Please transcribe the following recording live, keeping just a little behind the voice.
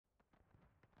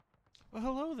Well,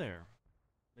 hello there,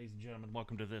 ladies and gentlemen.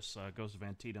 Welcome to this Ghosts of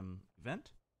Antietam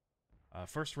Event.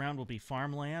 First round will be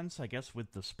Farmlands, I guess,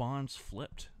 with the spawns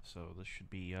flipped. So this should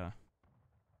be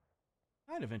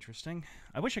kind of interesting.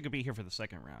 I wish I could be here for the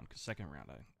second round, because second round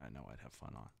I know I'd have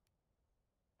fun on.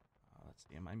 Let's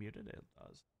see, am I muted? It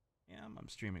does. Yeah, I'm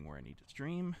streaming where I need to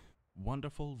stream.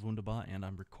 Wonderful, wunderbar, and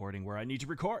I'm recording where I need to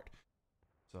record.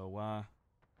 So,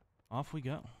 off we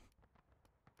go.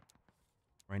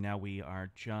 Right now we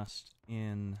are just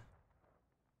in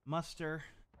muster.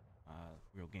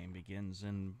 Real game begins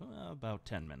in about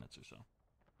 10 minutes or so.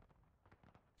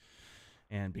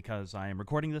 And because I am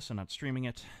recording this and not streaming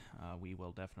it, we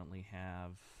will definitely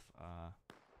have,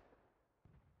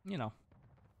 you know,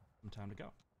 some time to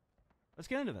go. Let's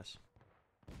get into this.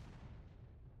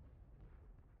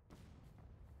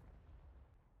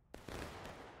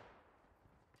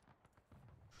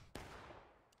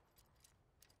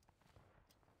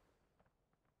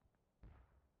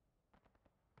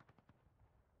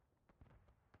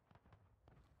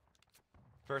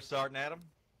 First starting, Adam?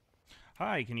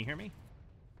 Hi, can you hear me?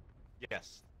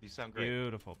 Yes, you sound great.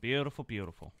 Beautiful, beautiful,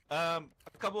 beautiful. A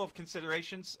couple of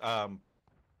considerations.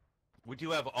 We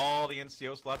do have all the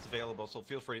NCO slots available, so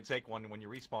feel free to take one when you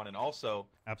respawn. And also,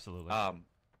 Absolutely.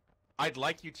 I'd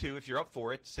like you to, if you're up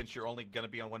for it, since you're only going to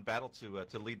be on one battle,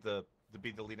 to lead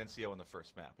be the lead NCO on the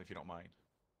first map, if you don't mind.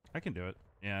 I can do it.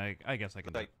 Yeah, I guess I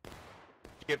can do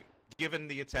it. Given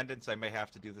the attendance, I may have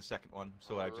to do the second one,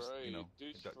 so I just, Alright, you know,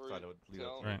 dude, thought I would lead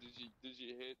up. Right. Did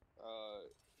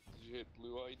you hit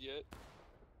blue-eyed yet?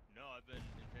 No, I've been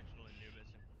intentionally near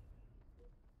missing.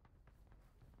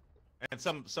 And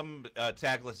some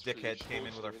tagless pretty dickhead came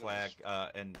in with our close, flag you know.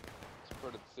 and It's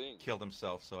part of the thing. killed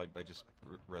himself, so I just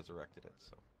resurrected it.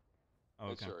 So. Oh,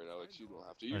 okay. That's alright, Alex. You don't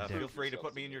have to. You You did. Feel free to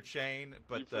put me in your chain,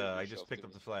 but prove I just yourself picked to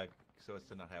up me. the flag so as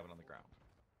to not have it on the ground.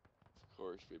 Of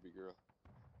course, baby girl.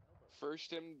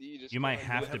 First MD, just You come might and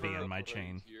have go to be around on my right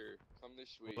chain. Here. Come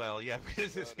this way. Well, yeah,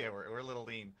 because yeah, we're a little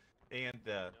lean, and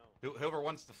whoever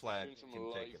wants the flag Doing some can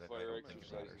take live it. I fire don't think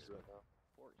it matters. exercises right now.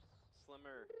 Force.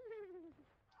 Slimmer.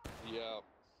 Yeah.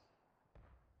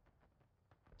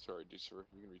 Sorry, dude, sir.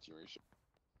 You can reteam your shit.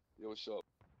 Yo, what's up?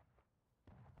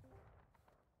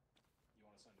 You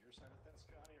want us on your side of the fence,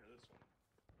 Scotty, or this one?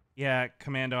 Yeah,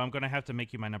 Commando, I'm going to have to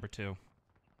make you my number 2.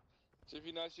 If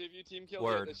you not save you team kill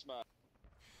Word. this map.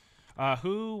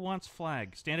 Who wants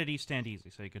flag? Stand at east, stand easy,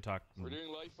 so you can talk. We're doing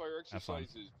live fire Have fun.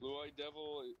 exercises. Blue-eyed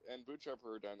devil and boot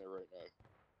trapper are down there right now.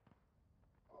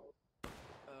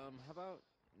 How about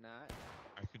not?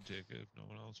 I could take it if no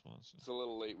one else wants it. It's a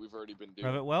little late. We've already been doing.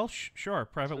 Private Welsh? Sure,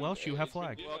 Private It's Welsh, you been- have it's been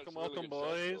flag. getting us Welcome, really welcome, good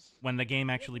boys. stuff. When the game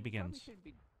actually We probably begins. shouldn't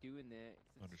be doing that.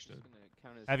 'cause it's Understood. just gonna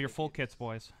count as Have your full tickets. kits,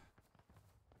 boys.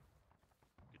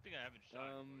 Good thing I haven't shot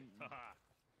anybody. Haha.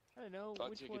 I don't know Thought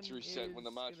which tickets one reset is when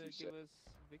the match gonna reset. give us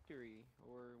victory,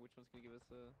 or which one's gonna give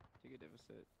us a ticket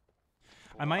deficit.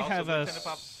 I might Also, have Lieutenant us...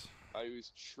 Pops- I was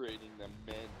trading the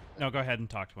men. No, go ahead and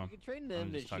talk to You him. could train I'm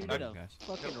them to just talking shoot at about a you guys.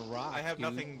 fucking rock, I have dude,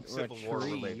 nothing or a Civil War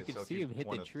tree. related, You can so if see you him hit the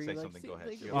wanna tree. say like, something, see, go ahead.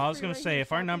 like, Well, Well, I was tree going to right say, here,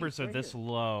 if our fucking numbers are right this here.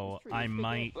 low, This tree, I this big old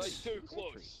might Like tree. too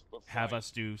close. but have fine.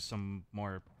 us do some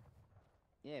more...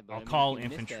 Yeah, but I I'll mean, call if you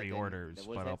missed infantry that, then orders, what but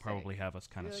does I'll that say? probably have us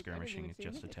kind of Be like, I didn't skirmishing even it see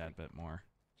him just a hit tad that tree. bit more.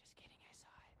 Just kidding, I saw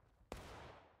it.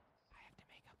 I have to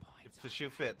make a point. If the shoe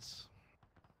fits.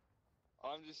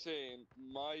 I'm just saying,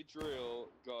 my drill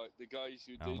got the guys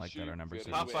who I don't did like that shoot. our numbers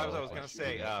very are Pops, so I was well. gonna I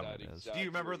say, shooted um, that do you exact Do you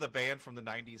remember rate. the band from the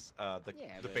 90s? Yeah, The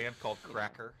but, band called you know.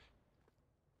 Cracker?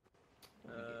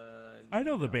 I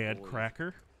know the no, band boys.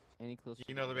 Cracker. Any closer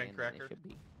You to know the band than they Cracker? should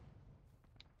be.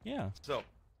 Yeah. So,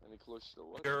 Any closer to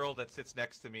what? girl that sits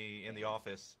next to me in the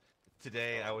office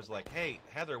today, I was like, "Hey,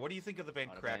 Heather, what do you think of the band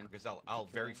Not a Cracker?" band. Because I'll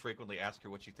very frequently ask her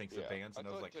what she thinks of bands, and I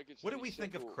was thought like, tickets "What do for we the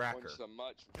think of simple Cracker?" once a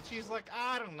match And was she's sold. like,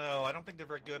 "I don't know. I don't think they're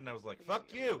very good." And I was like, We "Fuck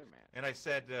gotta get you!" another match. And I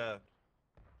said,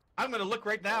 "I'm gonna look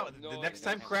right now. Oh, no, The next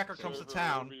I time didn't. Cracker comes to Server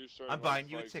town, over, you started I'm like buying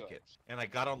you a 5 ticket." times. And I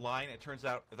got online. It turns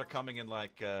out they're coming in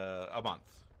like a month.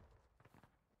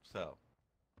 So,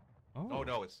 oh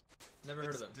no, it's Never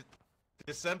heard of them.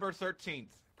 December 13th.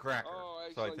 Cracker. Oh,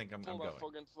 So I like, think I'm pull that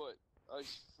going. fucking foot. I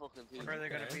fucking hate Where are they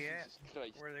gonna it. be at? Jesus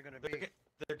Christ. Where are they gonna They're, be? g-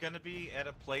 they're gonna be at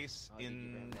a place Oh, did you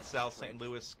in grab that South quick? St.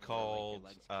 Louis And then, like, your called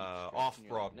legs keep stretching, Off you're like,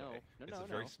 Broadway. no, It's no, a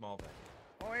very no. small venue.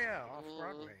 Oh yeah, off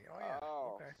Broadway. Oh yeah.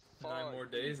 Ow, Okay. 9 more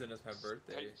fuck. days and it's my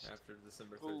birthday Tight. after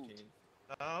December Ooh. 13th.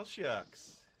 Oh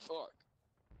shucks. Fuck.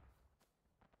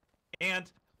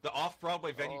 And the Off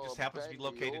Broadway venue Oh, just happens to be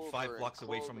bend me located 5 over blocks and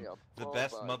away call from me a the ball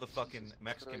best bag. motherfucking Jesus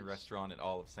Mexican Christ. restaurant in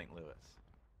all of St. Louis.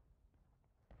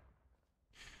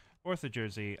 4th of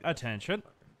Jersey, attention.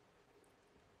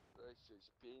 This is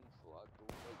painful. I don't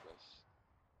like this.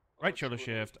 Right Oh, shoulder it's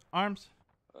shift, arms.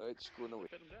 Alright, just going away.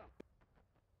 Hit him down.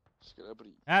 Just gonna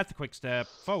breathe. At the quick step,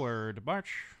 forward,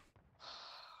 march.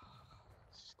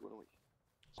 Just going away.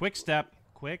 Quick step,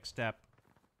 quick step.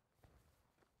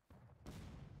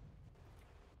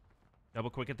 Double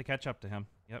quick it to catch up to him.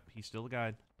 Yep, he's still the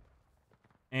guide.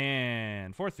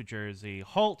 And 4th New Jersey,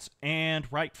 halt and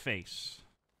right face.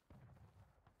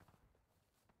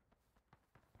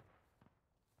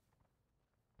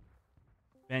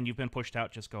 Ben, you've been pushed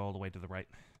out. Just go all the way to the right.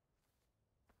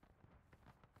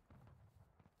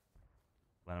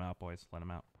 Let him out, boys. Let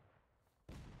him out.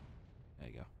 There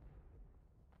you go.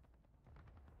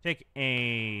 Take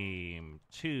aim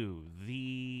to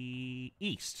the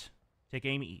east. Take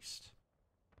aim east.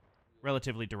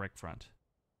 Relatively direct front.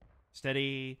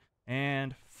 Steady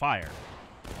and fire.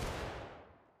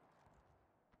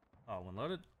 All one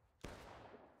loaded.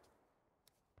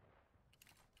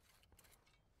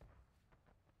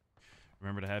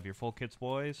 Remember to have your full kits,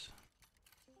 boys.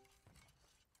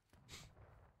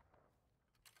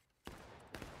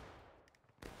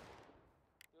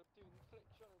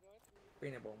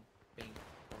 Bing, boom, bing,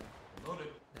 boom. Loaded.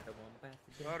 Another one back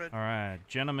to Loaded. All right,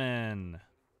 gentlemen.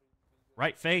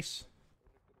 Right face.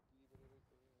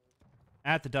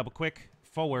 At the double quick.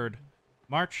 Forward.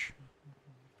 March.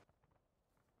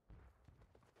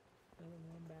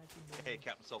 Hey,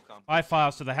 Captain Solcom. I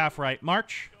files to the half right.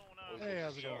 March. Hey,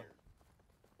 how's it going?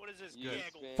 What is this Yes,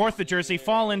 gaggle? man. 4th of Jersey,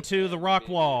 fall into the rock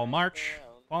wall. March.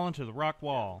 Fall into the rock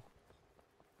wall.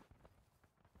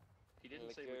 He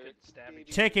didn't say we could stab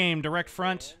each Take aim, direct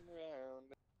front. Round.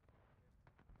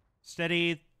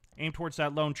 Steady. Aim towards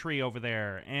that lone tree over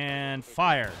there. And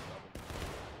fire.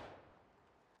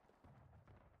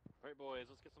 Alright, boys,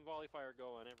 let's get some volley fire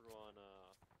going. Everyone,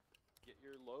 get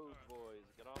your loads, boys.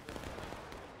 Get on this.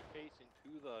 We're facing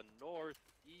to the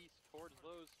northeast towards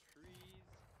those trees.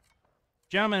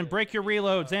 Gentlemen, break your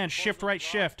reloads and Towards shift those right rocks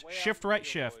shift. way out Shift in the right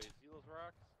field, shift. boys. See those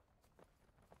rocks?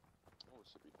 Oh,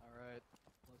 it's a bit- Alright,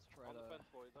 let's try On the to... fence,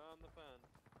 boys. On the fence.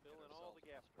 Fill in all the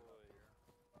gaps, boys.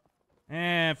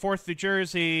 And 4th New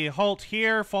Jersey, halt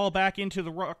here. Fall back into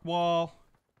the rock wall.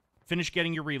 Finish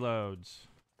getting your reloads.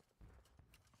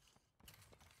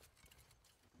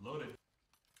 Loaded.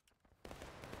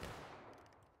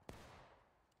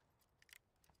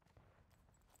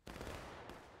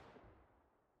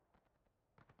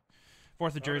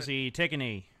 Fourth of Jersey, take a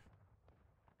knee.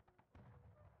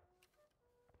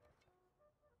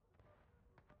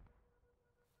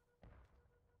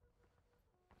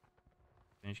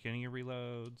 Finish getting your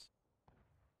reloads.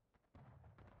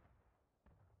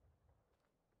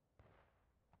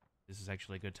 This is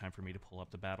actually a good time for me to pull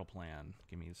up the battle plan.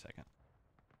 Give me a second.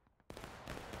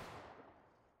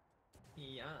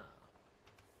 Yeah.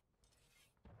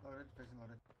 Loaded, prison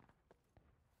loaded.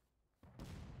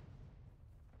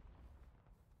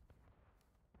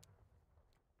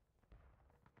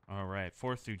 All right,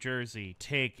 4th New Jersey,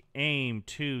 take aim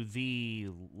to the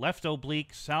left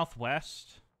oblique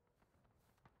southwest.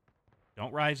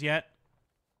 Don't rise yet.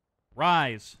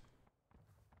 Rise.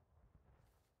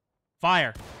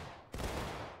 Fire.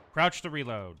 Crouch to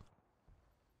reload.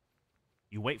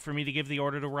 You wait for me to give the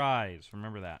order to rise.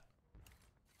 Remember that.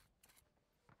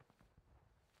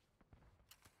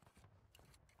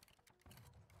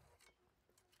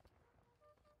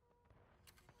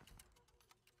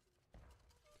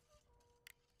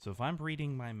 So if I'm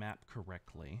reading my map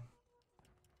correctly,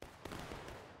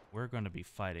 we're going to be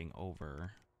fighting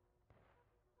over...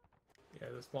 Yeah,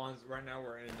 the spawns right now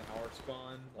we're in our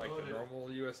spawn, like Loaded. the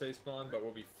normal USA spawn, but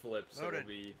we'll be flipped, so Loaded.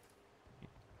 we'll be.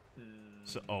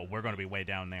 So, oh, we're going to be way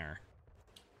down there.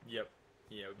 Yep.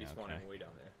 Yeah, we'll be Okay. spawning way down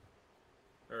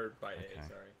there. Or by Okay. A,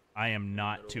 sorry. I am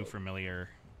not middle too of- familiar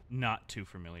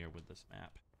with this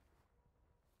map.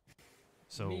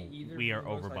 So Me either, we for are the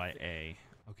most, over I by think. A.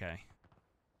 Okay.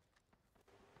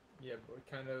 Yeah, but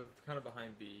kind of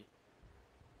behind B.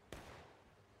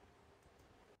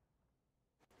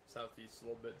 Southeast a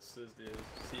little bit is the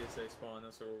CSA spawn.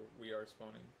 That's where we are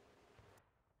spawning.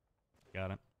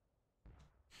 Got it.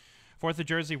 4th of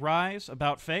Jersey, rise,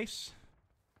 about face.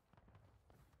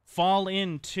 Fall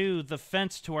into the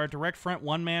fence to our direct front,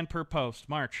 1 man per post.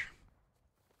 March.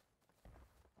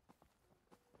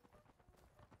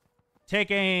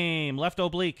 Take aim, left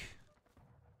oblique.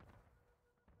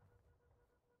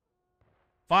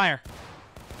 Fire.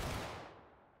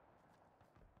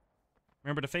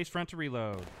 Remember to face front to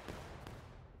reload.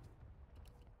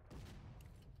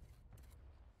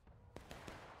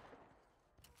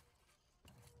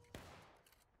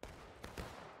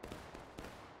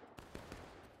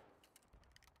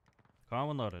 Call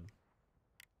when loaded.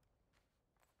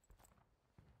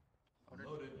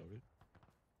 Loaded.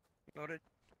 Loaded.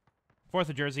 4th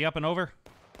of Jersey, up and over.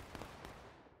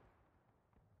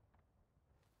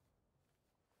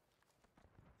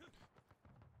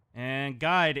 And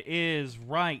guide is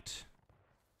right.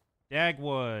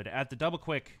 Dagwood at the double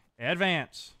quick.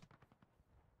 Advance.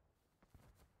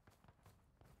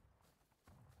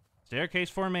 Staircase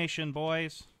formation,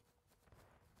 boys.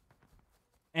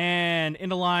 And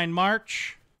into line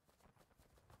march.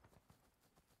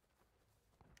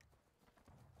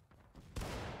 The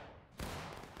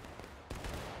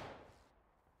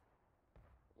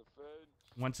Fed.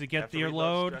 Once you get After your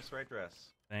reload, load. Stress right dress.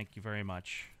 Thank you very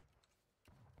much.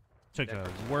 Took Deckard's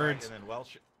those right, words and then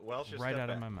Welsh just right step out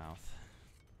of back. my mouth.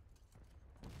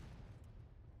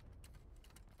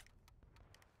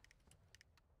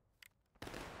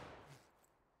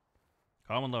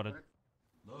 Calm and loaded.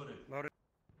 Loaded.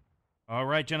 All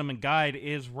right, gentlemen. Guide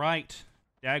is right.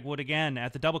 Dagwood again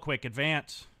at the double quick.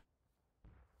 Advance.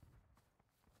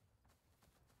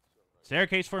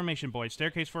 Staircase formation, boys.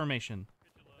 Staircase formation.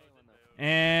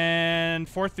 And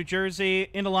 4th New Jersey,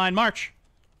 into line, march.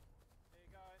 Hey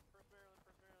guys, first Maryland,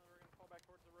 we're gonna fall back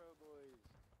towards the road, boys.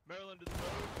 Maryland to the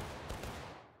road.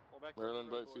 Fall back Maryland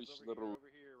towards back the road, boys. facing Over the here, road. over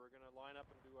here. We're gonna line up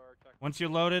and do our tactical Once you're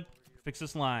loaded, fix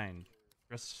this line.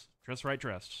 Dress right,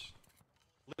 dress.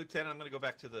 Lieutenant, I'm going to go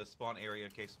back to the spawn area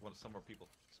in case some more people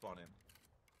spawn in.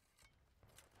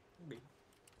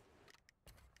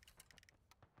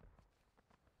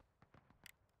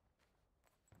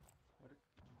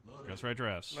 Dress right,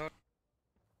 dress.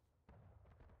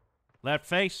 Left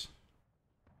face.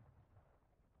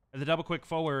 At the double quick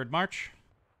forward, march.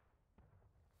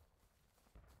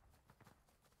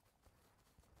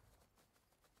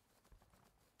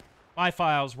 Buy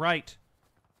files, right.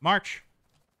 March.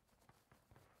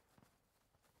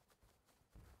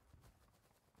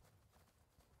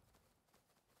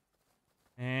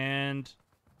 And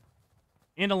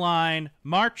into line,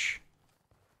 march.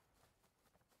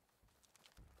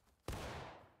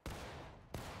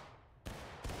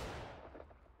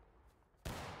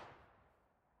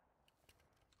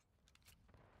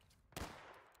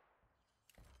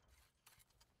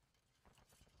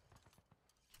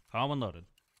 Calm and loaded.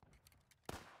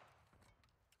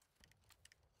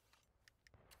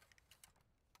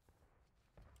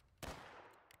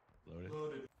 Loaded.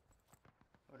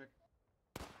 Loaded.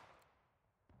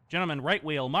 Gentlemen, right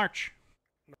wheel, march.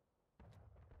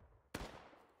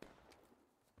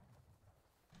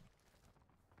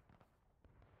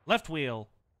 Left wheel,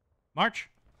 march.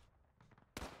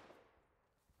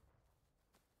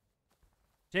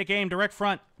 Take aim, direct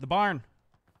front, the barn.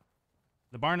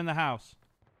 The barn in the house.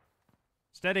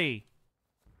 Steady.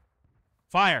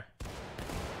 Fire.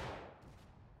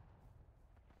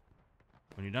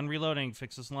 When you're done reloading,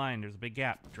 fix this line. There's a big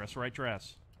gap. Dress right,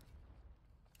 dress.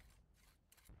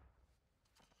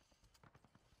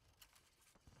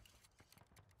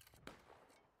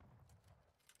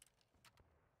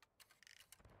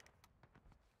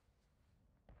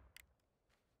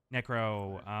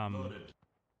 Necro, Loaded.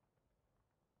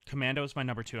 Commando is my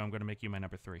number 2. I'm going to make you my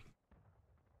number 3.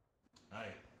 Aye.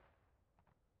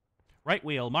 Right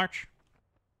wheel, march.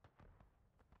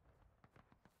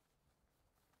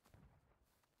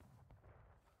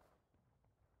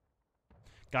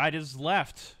 Guide is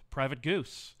left. Private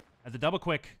Goose. At the double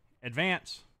quick,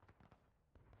 advance.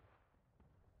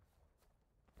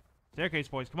 Staircase,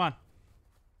 boys, come on.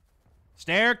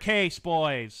 Staircase,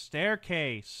 boys.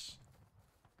 Staircase.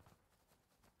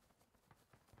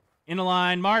 In a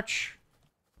line, march.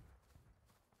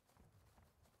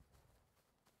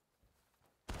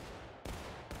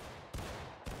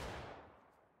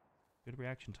 Good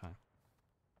reaction time.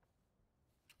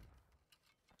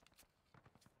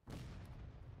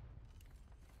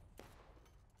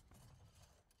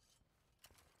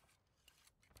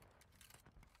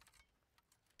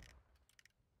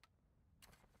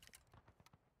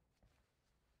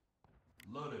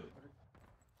 Loaded.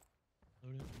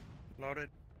 Loaded. Loaded.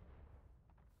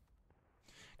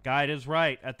 Guide is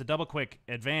right. At the double quick,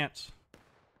 advance.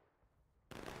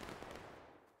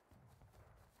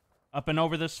 Up and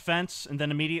over this fence, and then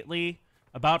immediately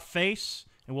about face,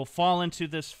 and we'll fall into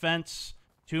this fence.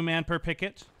 2 man per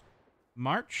picket.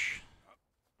 March.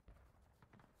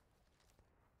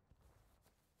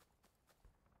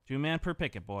 2 man per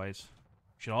picket, boys.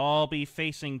 Should all be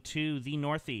facing to the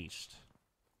northeast.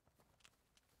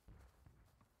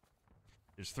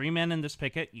 There's 3 men in this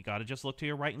picket. You gotta just look to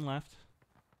your right and left.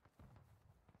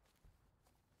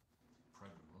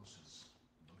 Private Rose is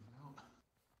bugging out.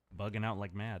 Bugging out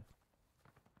like mad.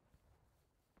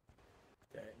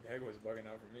 Dag was bugging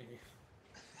out for me.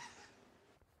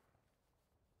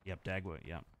 Yep, Dagwood,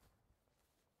 yep.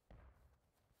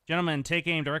 Gentlemen, take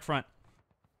aim, direct front.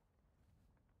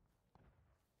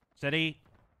 Steady.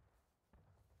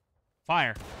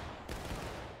 Fire.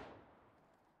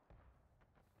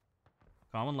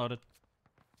 Calm and loaded.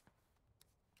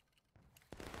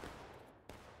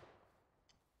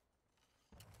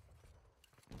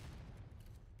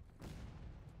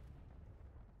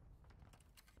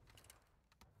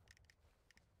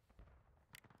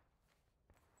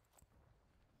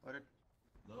 Loaded.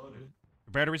 Loaded.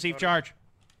 Prepare to receive Loaded. charge.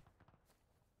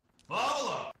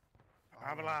 Follow!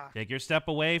 Habla. Take your step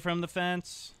away from the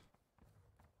fence.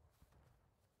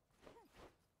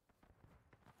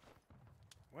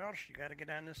 Welsh, you gotta get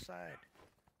on this side.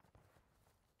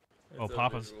 Oh, It's a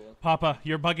Papa's. visual. Papa,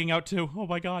 you're bugging out too. Oh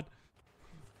my god.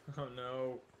 Oh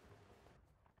no.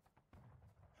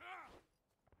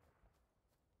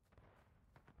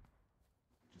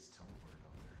 Just teleport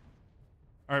out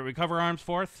there. Alright, recover arms,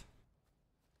 4th.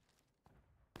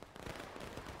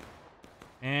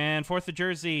 And 4th of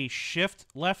Jersey. Shift,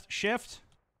 left, shift.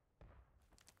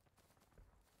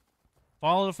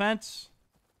 Follow the fence.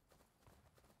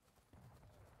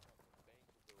 Bank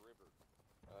of the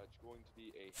river. It's going to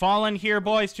be a Fall in here,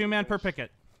 boys. 2 men per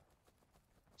picket.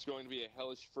 It's going to be a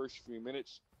hellish first few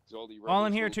minutes. 'Cause all the All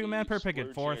in rebels here, will 2 be men per picket,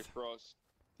 splurging 4th. across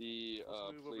the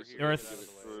move over place here There are to th- get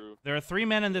through. There are 3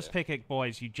 men in this Yeah. picket,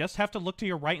 boys. You just have to look to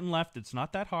your right and left. It's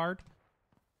not that hard.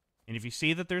 And if you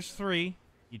see that there's 3,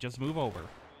 you just move over. Easy,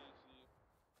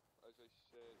 as I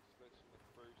said, especially in the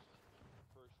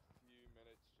first few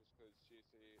minutes, just because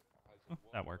CSA has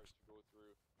a that lot works. to go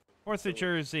through. 4th of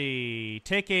Jersey.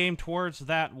 Take aim towards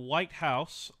that White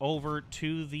House over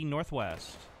to the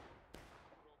northwest.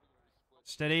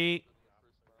 Steady.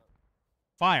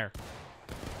 Fire. We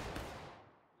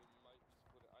might be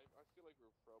split. I feel like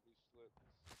we're probably split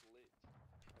a decent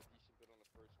bit on the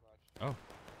first match. Oh.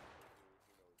 Who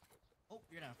knows? Oh,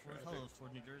 you're down. Ford. Hello,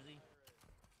 Ford, New Jersey.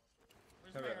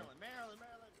 Where's Hello. Maryland? Maryland.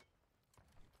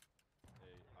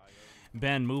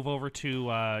 Ben, move over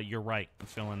to your right and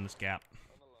fill in this gap.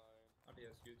 On the line.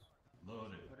 Adios, dudes.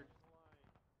 Loaded.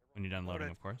 When you're done loading,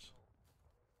 Loaded. of course.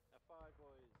 F5,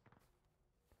 boys.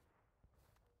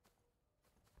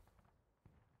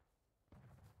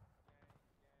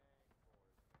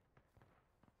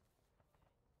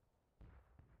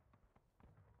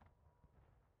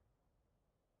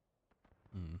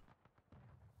 Mm.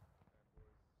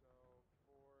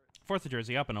 4th of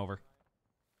Jersey, up and over.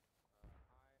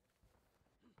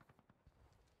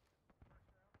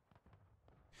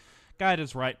 Guide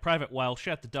is right. Private Welsh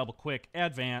at the double quick.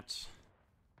 Advance.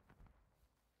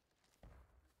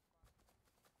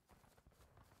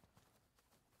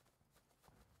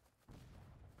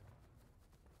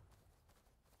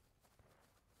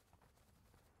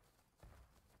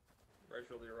 Right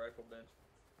shoulder, your rifle bent.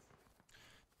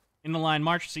 In the line,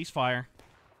 march, ceasefire.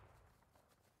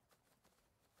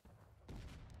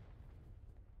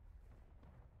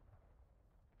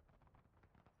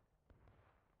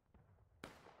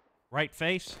 Right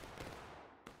face.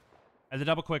 At the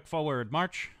double quick, forward,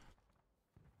 march.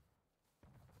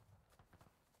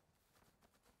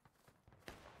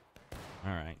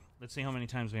 Alright, let's see how many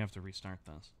times we have to restart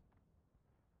this.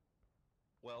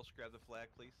 Welsh, grab the flag,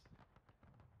 please.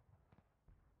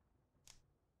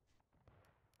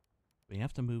 We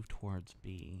have to move towards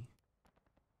B.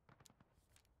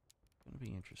 Gonna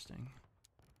be interesting.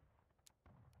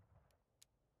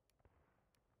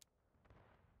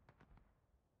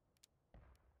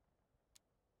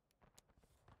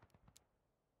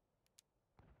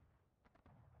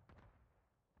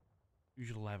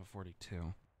 Usually I have a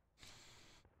 42.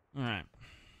 Alright.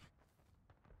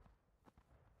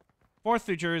 4th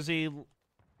New Jersey,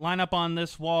 line up on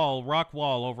this wall, rock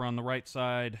wall over on the right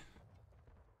side.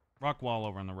 Rock wall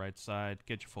over on the right side.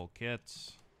 Get your full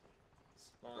kits.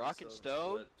 Spawn Rocket sub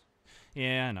stove? split.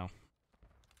 Yeah, I know.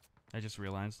 I just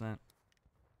realized that.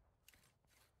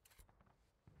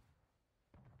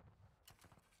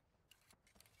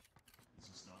 Is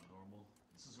this not normal?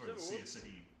 This is where the CSA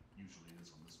usually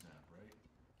is on this map, right?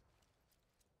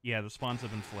 Yeah, the spawns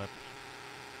have been flipped.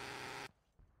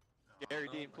 Gary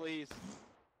Dean, please.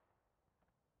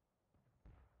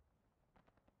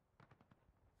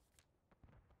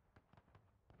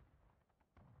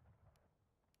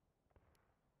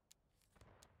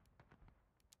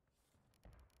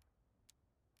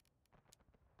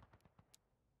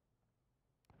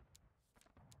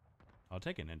 I'll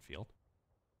take an infield.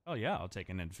 Oh yeah, I'll take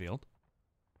an infield.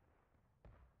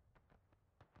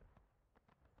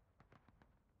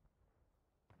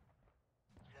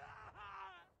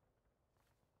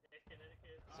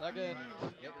 Second.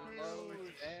 Get lows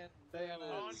and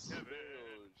banners.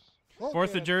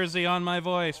 4th of Jersey on my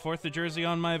voice. 4th of Jersey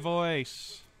on my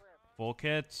voice. Full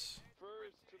kits.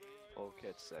 First to the Full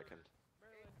kit second.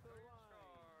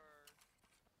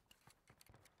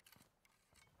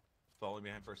 Following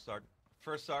behind first sergeant.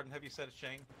 First sergeant, have you set a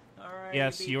chain?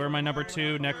 Yes, you are my number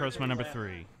 2. Necro's my number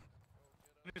 3.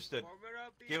 Understood.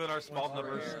 Given our small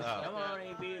numbers, Come on,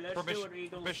 AB, let's do it,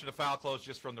 Eagle. permission to foul close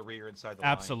just from the rear inside the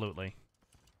line. Absolutely.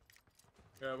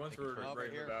 Once we're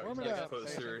ready to move out, get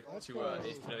closer to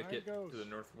 8th Connecticut to the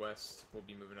northwest, we'll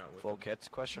be moving out with Full them. kits?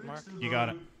 Question mark. You got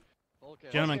it.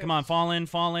 Gentlemen, come on, fall in,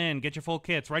 fall in. Get your full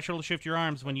kits. Right shoulder shift your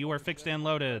arms when you are fixed and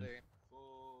loaded.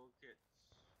 Full kits.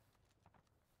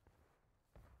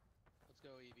 Let's go,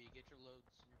 EV. Get your loads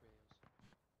and your bales.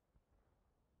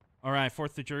 All right,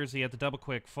 4th New Jersey at the double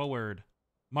quick. Forward.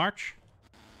 March.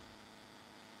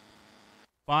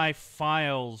 5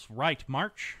 files right.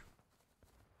 March.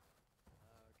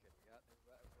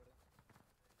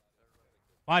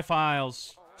 5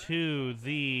 files to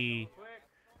the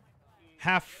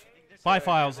half. 5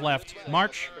 files left.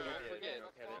 March.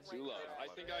 I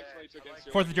think I actually took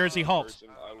NCO 4th New Jersey, halt. person.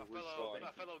 I will respond.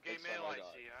 Fellow gay Next male, time I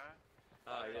got. see,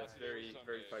 huh? Yes, very,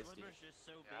 very feisty.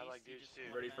 I like dudes too.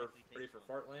 Ready for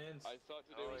Farmlands? I thought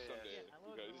today was Sunday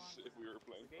because if we were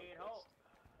playing Farmlands,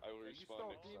 I will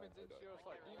respond next time.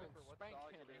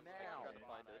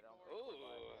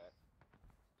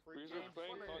 We're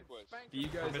playing Conquest. Do you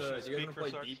guys Permission to want speak to for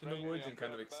play Sarge? deep in the woods and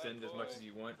kind of extend as much as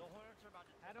you want?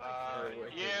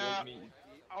 Yeah.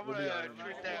 I'm We'll be gonna on-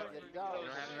 treat that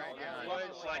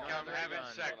woods like I'm having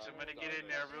sex. I'm gonna get in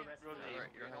there real deep.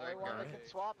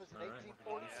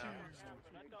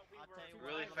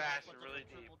 Really fast and really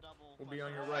deep. We'll be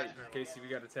on your right in case we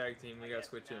got a tag team. We got to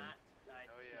switch in.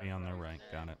 Be on the right.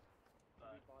 Got it.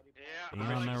 Yeah,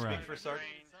 Be on the right. Speak for sergeant.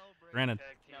 Granted.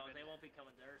 No, they won't be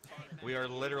coming there. We are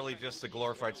literally just a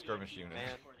glorified skirmish unit.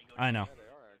 I know.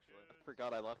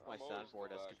 Forgot I left my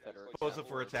soundboard as Confederate. Suppose if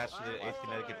we're attached to the 8th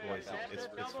Connecticut boys, it's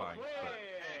fine.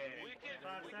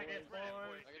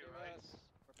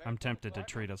 But I'm tempted to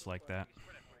treat us like that.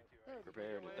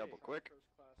 Prepare to double quick.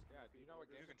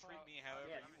 You can treat me however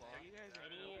you want. You guys are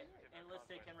Any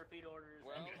enlisted can repeat orders.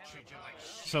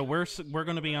 So we're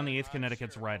going to be on the 8th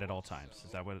Connecticut's right at all times.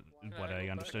 Is that what I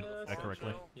understood that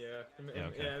correctly? Yeah. Yeah,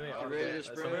 okay. Yeah, Ready to at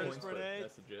some spread? points, but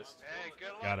that's the gist. Hey, good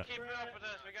Got luck it. keeping up with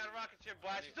us. We got a rocket ship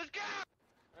blast. Let's go!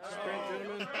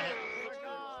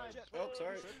 Oh,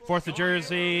 sorry. 4th of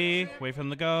Jersey. Wait for them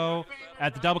to go.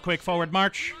 At the double quick forward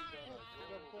march.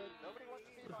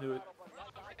 Let's do it.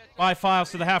 5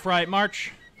 files to the half right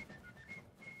march.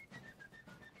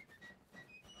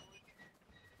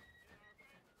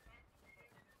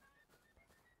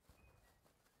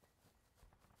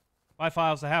 Five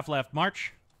files to half left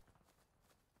march.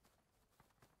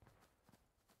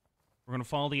 We're going to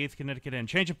follow the 8th Connecticut in.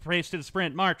 Change of pace to the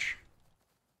sprint. March.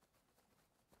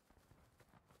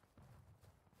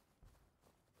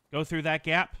 Go through that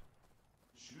gap.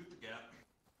 Shoot the gap.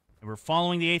 And we're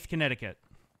following the 8th Connecticut.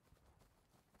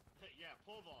 Yeah,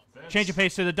 pull ball. Change of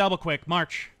pace to the double quick.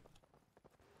 March.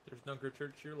 There's Dunker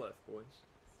Church to your left, boys.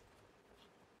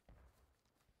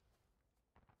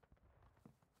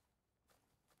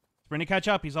 Sprint to catch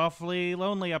up. He's awfully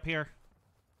lonely up here.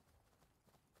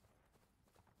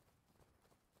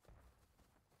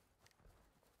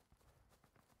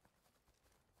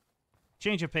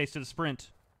 Change of pace to the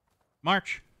sprint.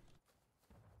 March.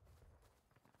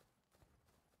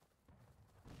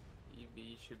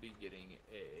 EB should be getting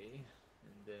A,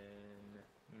 and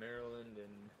then Maryland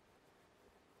and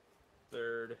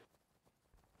 3rd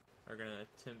are going to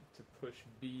attempt to push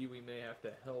B. We may have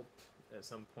to help at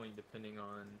some point depending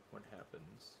on what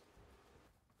happens.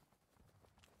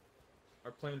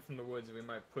 Our plan from the woods is we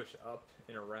might push up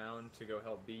and around to go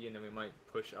help B, and then we might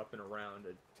push up and around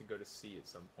to go to C at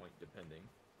some point depending.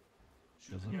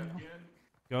 Shoot the gap again.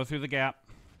 Go through the gap.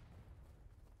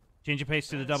 Change of pace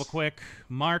to the double quick.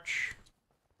 March.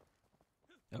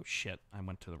 Oh, shit. I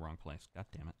went to the wrong place. God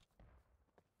damn it.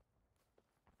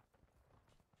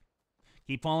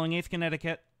 Keep following 8th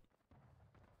Connecticut.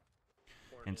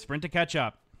 And sprint to catch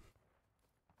up.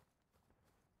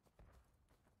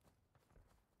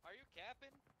 Are you capping?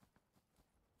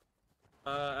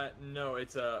 No,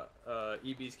 it's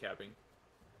EB's capping.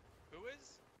 Who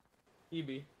is? EB.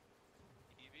 EB?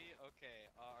 Okay.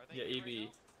 Are they Yeah, here EB. right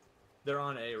now? They're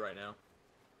on A right now.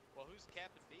 Well, who's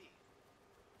capping B?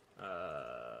 'Cause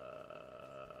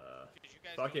you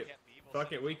guys Fuck go it. cap B, we'll Fuck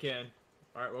send it, we can.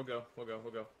 Alright, we'll go.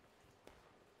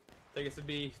 Take us to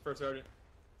B, First Sergeant.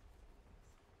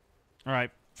 All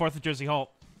right. 4th of Jersey,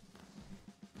 halt.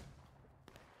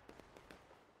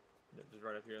 Just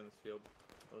right up here in this field.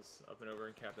 Let's up and over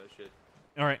and cap that shit.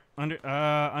 All right.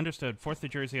 Understood. 4th of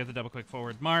Jersey at the double quick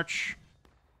forward. March.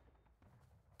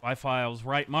 5 files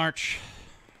right march.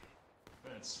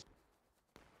 advance.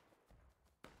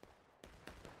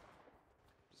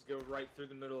 Just go right through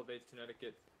the middle of 8th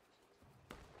Connecticut.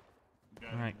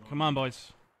 All right, come on,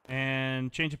 boys.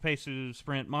 And change of pace to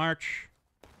sprint march.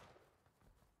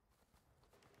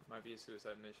 Might be a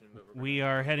suicide mission, but We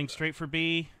are heading straight for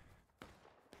B.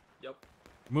 Yep.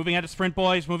 Moving at a sprint,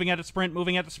 boys. Moving at a sprint.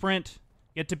 Moving at a sprint.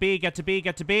 Get to B. Get to B.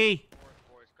 Get to B.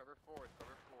 Boys, cover forward,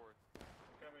 cover forward.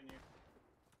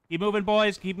 Keep moving,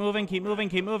 boys. Keep moving. Keep moving.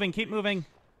 Keep moving. Keep moving.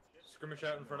 Skirmish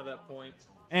out in front of that point.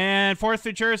 And 4th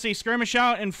New Jersey, skirmish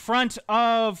out in front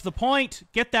of the point.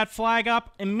 Get that flag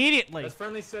up immediately. That's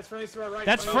friendly. That's friendly to our right.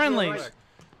 That's friendlies. Right.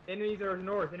 Enemies are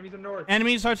north. Enemies are north.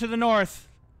 Enemies are to the north.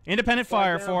 Independent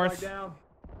fire, Flag 4th. Flag down.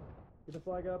 Get the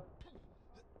flag up.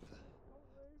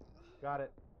 Got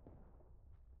it.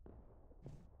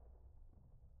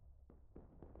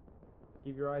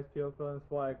 Keep your eyes peeled for this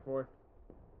flag, 4th.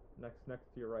 Next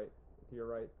to your right. To your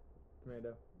right,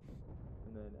 Commando.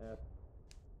 And then F.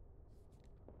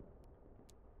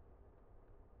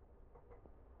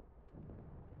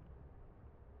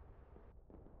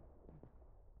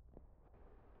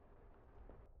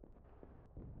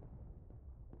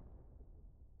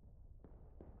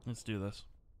 Let's do this.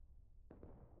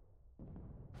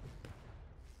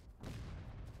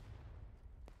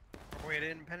 Are we at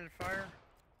independent fire?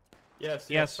 Yes.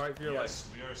 Right for your Yes,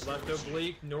 we are left skirmishing.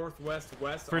 oblique, northwest,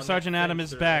 west. First Sergeant Adam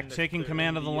is back, taking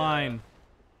command of the line.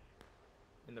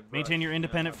 Maintain your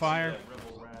independent fire.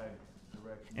 Rebel rag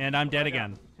direction. And I'm dead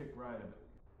again. Tick right of it.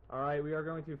 Alright, we are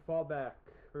going to fall back.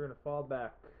 We're going to fall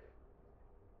back.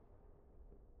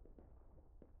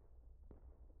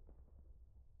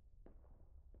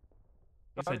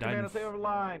 Guess I died. Stay over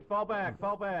line. Fall back.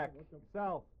 Fall back.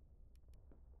 South.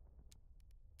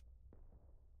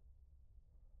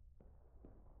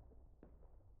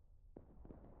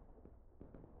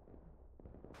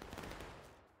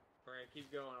 We're going to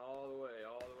keep going all the way,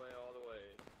 all the way, all the way.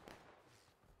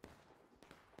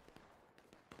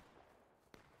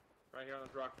 Right here on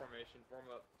this rock formation. Form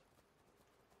up.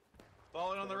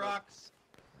 Falling on the rocks.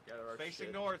 Gather our Facing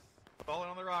shit. north. Falling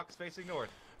on the rocks. Facing north.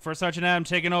 First Sergeant Adam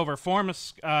taking over. Form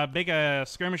a big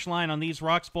skirmish line on these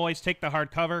rocks, boys. Take the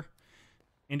hard cover.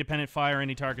 Independent fire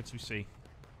any targets we see.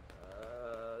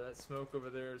 That smoke over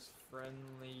there is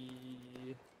friendly.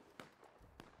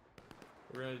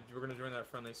 We're gonna join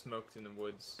that friendly smoke in the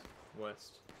woods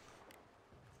west.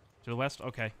 To the west?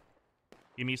 Okay.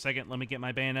 Give me a second. Let me get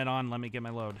my bayonet on. Let me get my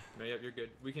load. No, yep, you're good.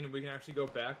 We can actually go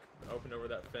back, open over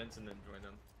that fence, and then join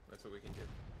them. That's what we can do.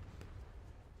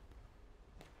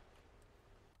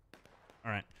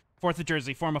 All right. 4th of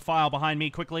Jersey, form a file behind me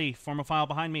quickly. Form a file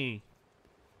behind me.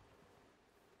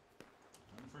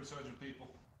 Time for Sergeant people.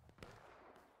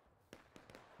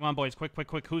 Come on, boys. Quick, quick,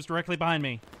 quick. Who's directly behind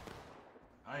me?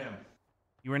 I am.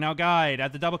 You are now guide.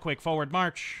 At the double quick. Forward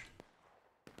march.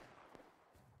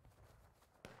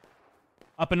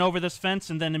 Up and over this fence,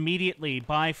 and then immediately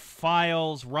by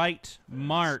files right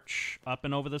march. Up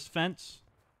and over this fence.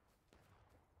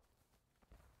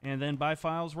 And then by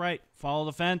files right. Follow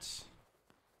the fence.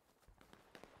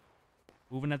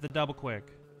 Moving at the double quick.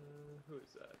 Who is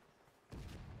that?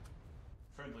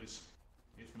 Friendlies.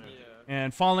 8th Connecticut. Yeah.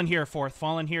 And fall in here, 4th.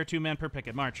 Fall in here, 2 men per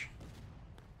picket. March.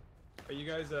 Are you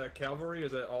guys cavalry, or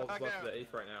is that all that's left of the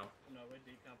 8th right now? No, we're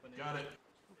D company. Got it.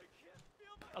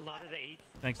 A lot of the 8th.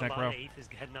 Thanks, a lot Necro. of the 8th is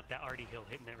heading up that Artie Hill,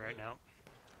 hitting it right now.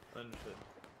 Understood.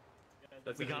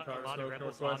 That's We any got power a lot of smoke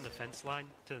rebels northwest? on the fence line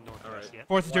to the northwest. Alright. Yep.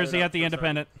 4th of Light it Jersey up at the for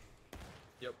independent.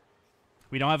 Yep.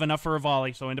 We don't have enough for a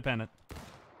volley, so independent.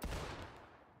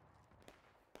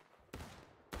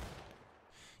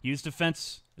 Use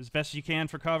defense as best you can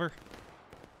for cover.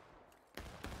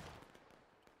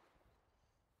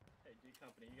 Hey, D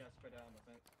company, you guys spread out on the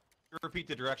fence. Repeat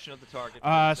the direction of the target.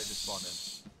 Uh, They just spawned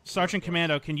in. Sergeant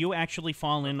Commando, can you actually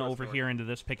fall in over north. here into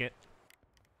this picket?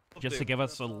 Just to do. give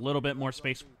us a little bit more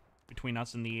space between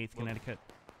us and the 8th Connecticut.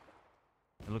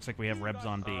 It looks like we have Rebs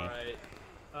on B.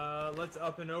 Alright. Let's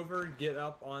up and over, get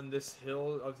up on this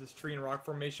hill of this tree and rock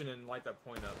formation, and light that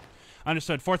point up.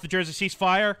 Understood. 4th of Jersey, cease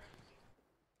fire.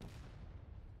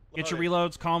 Get your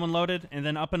reloads calm and loaded, and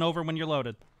then up and over when you're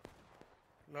loaded.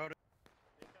 Loaded.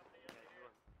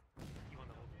 You want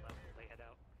to hold the left while they head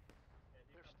out.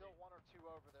 There's still one or two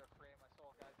over there, Frame. I saw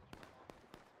a guy just run off.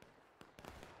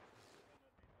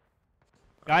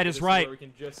 Guide This is where right. we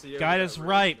can just see over Guide that is ridge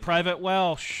right. and- Private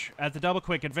Welsh at the double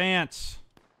quick. Advance.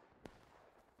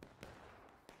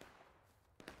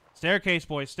 Staircase,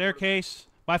 boys. Staircase.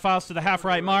 By files to the half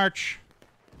right march.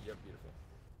 Yep, beautiful.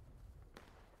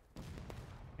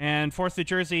 And 4th New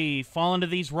Jersey, fall into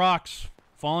these rocks.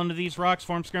 Fall into these rocks.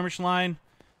 Form skirmish line.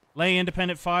 Lay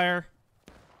independent fire.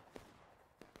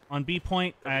 On B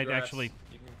point, Cut the I'd grass. actually...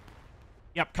 You can,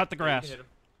 Yep, cut the yeah, you grass. can hit 'em.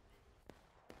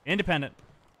 Independent.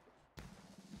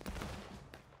 There's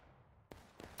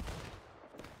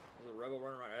a rebel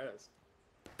running right at us.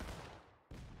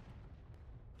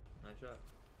 Nice shot.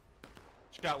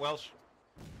 Scott Welsh.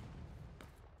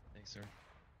 Thanks, sir.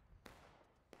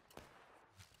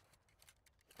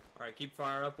 Alright, keep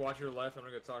firing up. Watch your left. I'm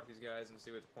gonna go talk to these guys and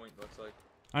see what the point looks like.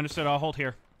 Understood. I'll hold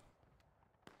here.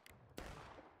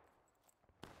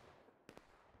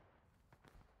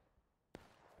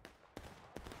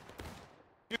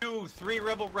 Two, 3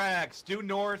 rebel rags. Due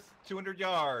north, 200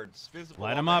 yards. Visible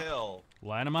Light on them the up. hill.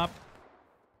 Line them up.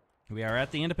 We are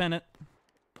at the Independent.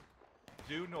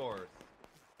 Due north.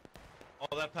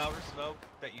 All that powder smoke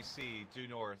that you see due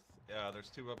north. There's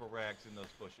 2 rebel rags in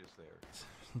those bushes there.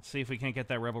 Let's see if we can't get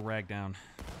that rebel rag down.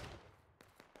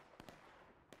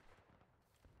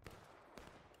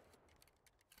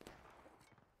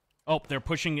 Oh, they're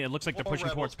pushing. It looks like they're More pushing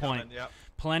towards rebels point. coming, yep.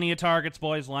 Plenty of targets,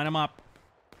 boys. Line them up.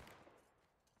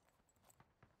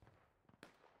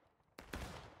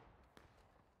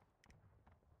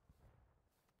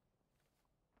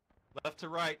 Left to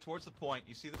right, towards the point.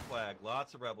 You see the flag.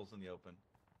 Lots of rebels in the open.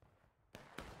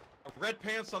 Red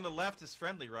Pants on the left is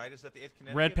friendly, right? Is that the 8th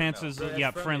Connecticut? Red or Pants no? is, It's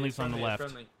yeah, friendly, friendly's it's on the friendly, it's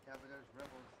left. friendly. Yeah, but there's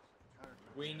rebels.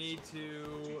 We need to...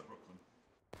 Brooklyn.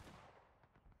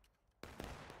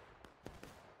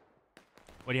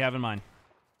 What do you have in mind?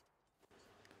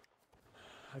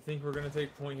 I think we're gonna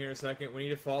take point here in a second. We need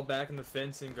to fall back in the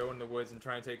fence and go in the woods and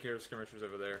try and take care of skirmishers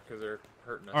over there, because they're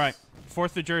hurting us. All right.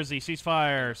 4th of Jersey.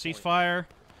 Ceasefire. Ceasefire.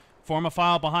 Form a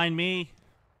file behind me.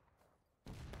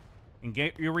 And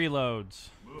get your reloads.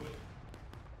 Move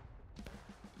it.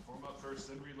 Form up first,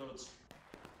 then reloads.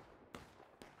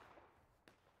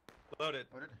 Loaded.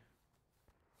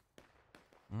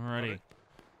 Alrighty.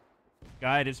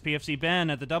 Guide is PFC Ben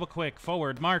at the double quick.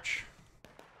 Forward. March.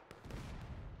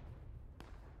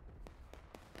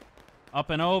 Up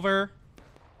and over.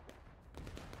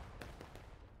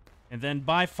 And then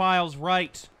by files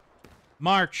right.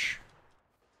 March.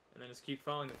 And then just keep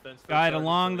following the fence. Guide Sergeant,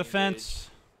 along the until we engage. fence.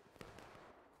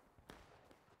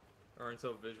 Or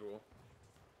until visual.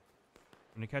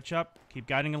 When you catch up, keep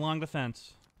guiding along the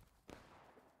fence.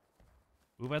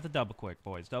 Move at the double quick,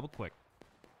 boys. Double quick.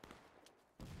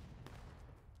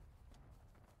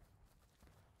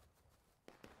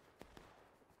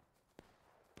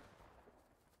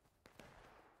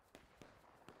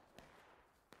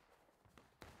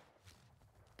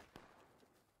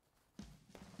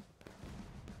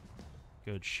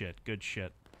 Good shit. Good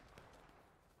shit.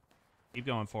 Keep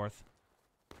going, 4th.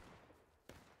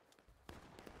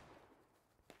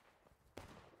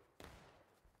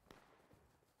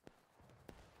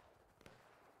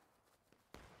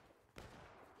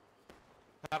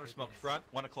 Powder smoke front,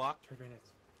 1 o'clock.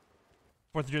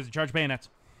 4th of Jersey. Charge bayonets.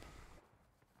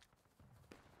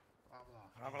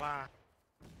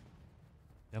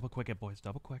 Double quick it, boys.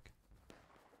 Double quick.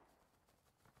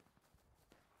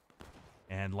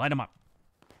 And light them up.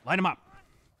 Light them up.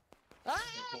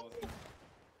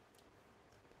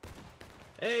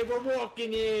 Hey, we're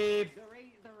walking here! The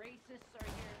racists are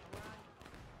here.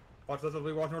 Watch this,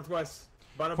 we walk northwest.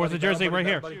 4th of Jersey, right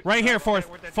here. Right here, 4th.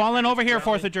 Falling over here,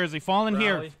 4th of Jersey. Falling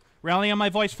here. Rally on my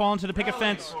voice. Fall into the picket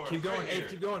fence. Keep going, Abe,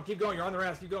 keep going, keep going. You're on the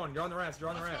rest, keep going. You're on the rest, you're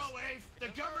on the rest. The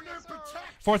governor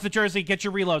protects. 4th of Jersey, get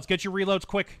your reloads. Get your reloads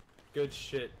quick. Good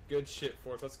shit,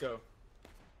 4th, let's go.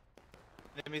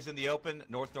 Enemies in the open,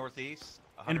 north-northeast.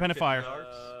 Independent 150 fire.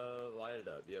 yards. Light it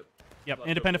up, yep. Yep, Left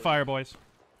independent oblique. fire, boys.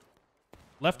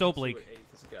 Left oblique. Let's see what Abe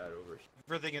has got over.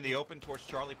 Everything in the open towards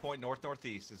Charlie Point,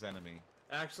 north-northeast is enemy.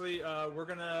 Actually, we're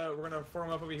gonna form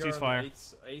up over here Ceasefire. on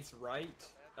the 8's right,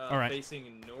 All right.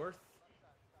 facing north.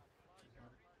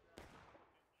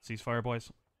 Ceasefire, boys.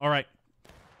 All right.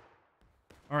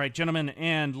 All right, gentlemen,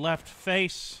 and left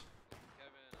face.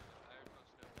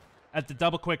 At the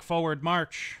double quick forward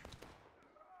march.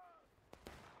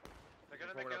 They're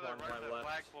gonna make another run to the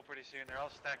flagpole pretty soon. They're all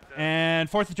stacked up. And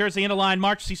 4th of Jersey in a line.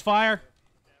 March, ceasefire.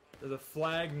 There's a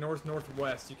flag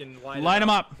north-northwest. You can Light 'em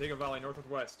up. Take a volley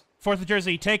north-northwest. 4th of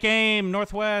Jersey, take aim.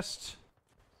 Northwest.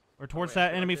 Or towards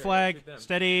that enemy flag. Shoot them.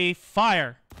 Steady,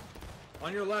 fire.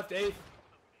 On your left, 8th.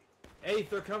 8th,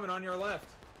 they're coming on your left.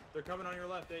 They're coming on your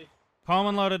left, 8th. Calm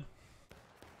and loaded.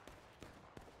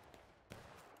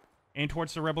 Aim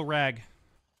towards the rebel rag.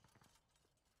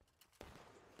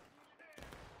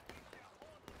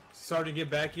 Sergeant, get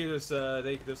back here. There's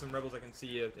some rebels I can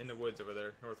see in the woods over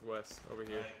there, northwest, over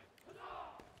here.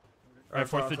 Right,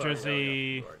 4th of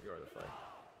Jersey. You are the flag.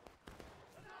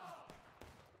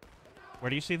 Where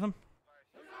do you see them?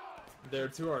 They're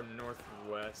to our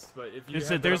northwest, but if you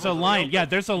There's a line. Yeah,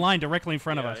 there's a line directly in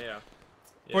front of us. Yeah.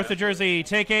 4th of Jersey,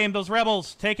 take aim. Those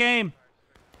rebels, take aim.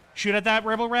 Shoot at that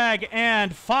rebel rag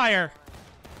and fire.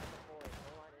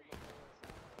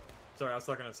 Sorry, I was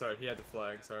talking to Sarge. He had the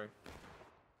flag. Sorry.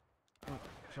 Oh,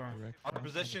 sorry. Our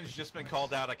position's just been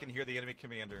called out. I can hear the enemy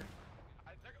commander.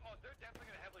 They're definitely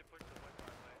gonna heavily push the wood line.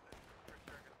 They're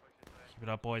for sure gonna push this way. Keep it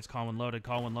up, boys. Call when loaded.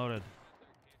 Call when loaded.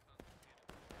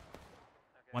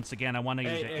 Once again, I want you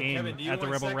to aim Kevin, do you at the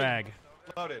want rebel second? rag.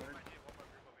 Loaded.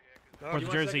 4th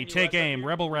of Jersey, take aim.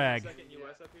 Rebel rag.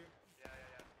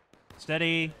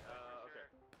 Steady.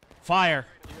 Fire.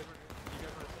 You guys want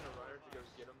to send a runner to go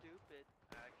get them? Stupid.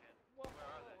 I can. Where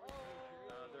are they?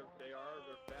 They're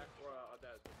back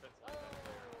that defense line.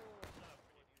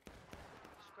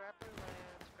 Scrapper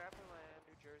land,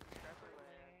 New Jersey, scrapper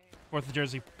land. 4th of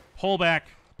Jersey, pull back.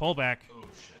 Pull back. Oh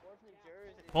shit.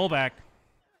 Pull back.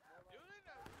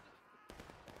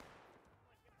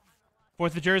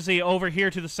 4th of Jersey, over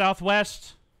here to the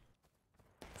southwest.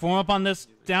 Form up on this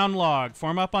down log.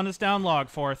 Form up on this down log,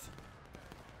 4th.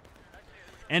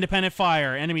 Independent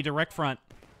fire. Enemy direct front.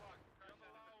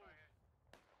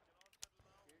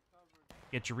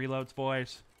 Get your reloads,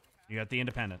 boys. You got the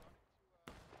independent.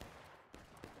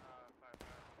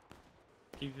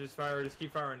 Just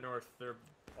keep firing north. They're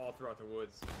all throughout the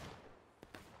woods.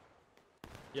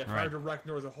 Yeah, All fire right. direct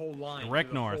north, the whole line. Direct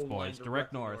Do the north, whole line boys.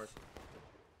 Direct directly north.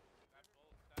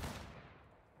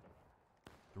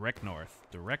 Direct north.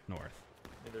 Direct north.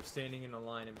 And they're standing in a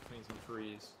line in between some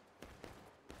trees.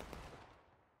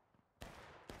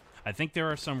 I think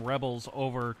there are some rebels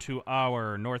over to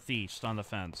our northeast on the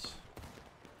fence.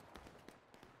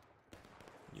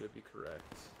 You would be correct.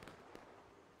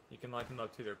 You can light them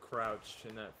up to their crouch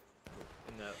in that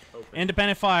open.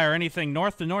 Independent fire. Anything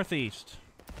north to northeast.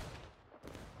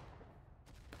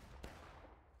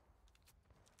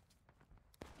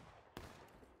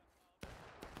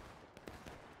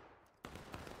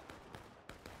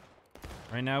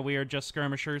 Right now we are just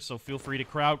skirmishers, so feel free to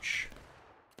crouch.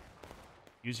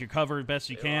 Use your cover best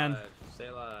you can. Stay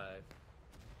alive.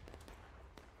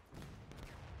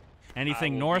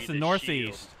 Anything I will north be and the northeast.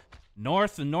 shield.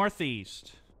 North and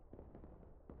northeast.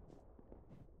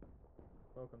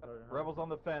 Rebels on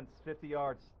the fence, 50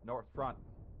 yards, north front.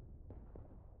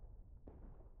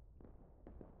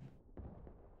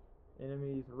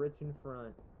 Enemies rich in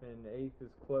front, and 8th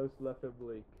is close left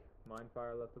oblique. Mine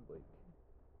fire left oblique.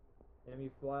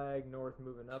 Enemy flag north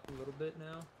moving up a little bit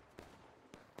now.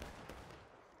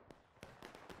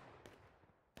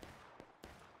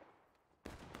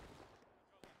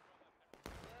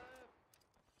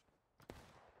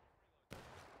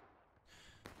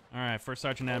 Alright, First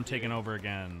Sergeant Adam taking over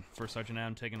again. First Sergeant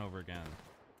Adam taking over again.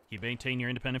 Keep maintaining your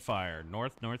independent fire.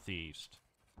 North, northeast.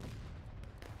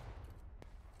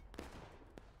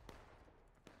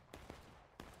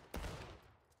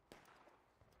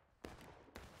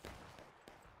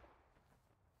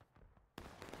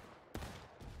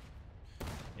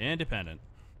 Independent.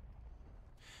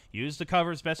 Use the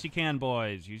cover as best you can,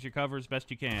 boys. Use your cover as best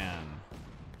you can.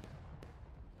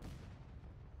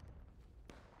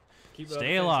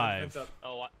 Stay alive.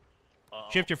 Oh,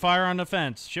 Shift your fire on the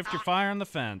fence. Shift your fire on the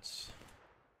fence.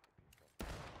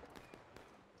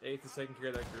 8th is taking care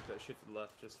of that group that shifted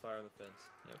left. Just fire on the fence.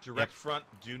 Yep. Direct front,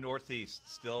 due northeast.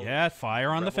 Still. Yeah, fire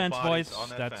on the rebel fence, bodies boys. on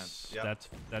that That's fence. Yep. that's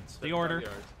the 75 order.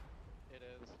 yards. It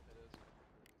is.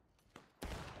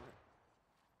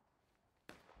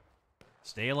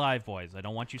 Stay alive, boys. I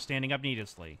don't want you standing up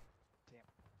needlessly.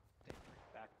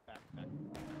 Back.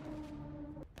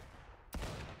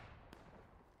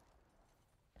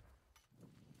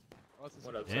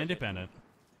 What up, Independent.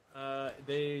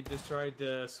 They just tried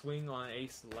to swing on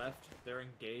Ace left. They're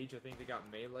engaged. I think they got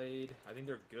meleeed. I think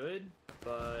they're good,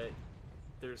 but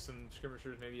there's some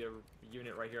skirmishers, maybe a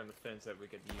unit right here on the fence that we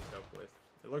could use help with.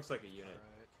 It looks like a unit.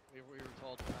 Alright. We were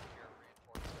told to come here and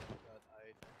reinforce it, but I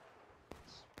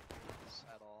it's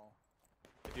at all.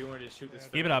 If you wanted to shoot this,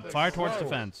 Keep it up. Fire towards the Whoa.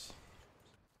 fence.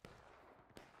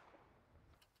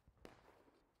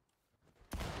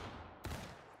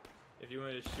 If you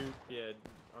wanted to shoot, yeah,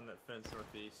 on that fence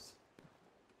northeast.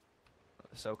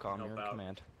 SOCOM, Help you're in out.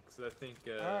 command. So I think.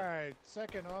 Alright,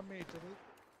 second on me to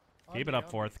the. Keep it up,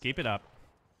 Fourth. Keep it up.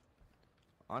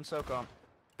 On SOCOM.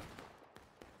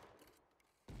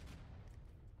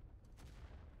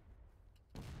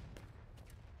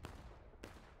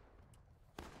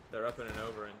 They're up and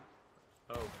over and.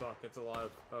 Oh fuck! It's a lot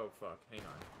of. Oh fuck! Hang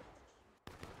on.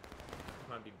 This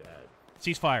might be bad.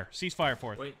 Ceasefire. Ceasefire,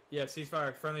 Fourth. Wait, yeah,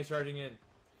 ceasefire. Friendly charging in.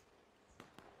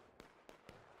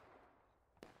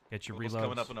 Get your Rebels reloads.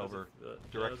 coming up and over.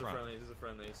 Direct those front. Are friendlies. Those are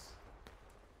friendlies.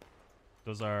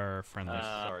 Those are friendlies.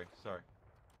 Sorry.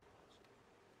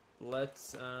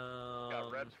 Let's Got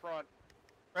Rebs front.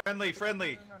 Friendly. No,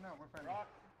 we're friendly.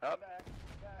 Up.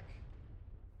 Back.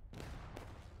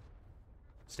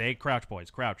 Stay crouch, boys.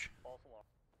 Crouch.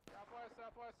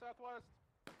 Southwest.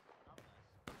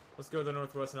 let's go to the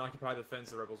northwest and occupy the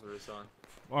fence the rebels were just on.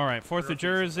 All right, 4th of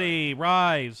Jersey,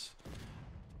 rise.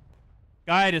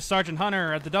 Guide is Sergeant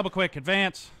Hunter at the double quick.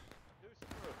 Advance.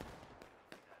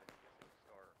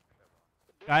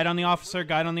 Guide on the officer.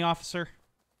 Guide on the officer.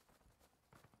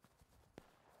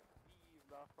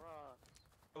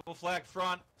 Rebel flag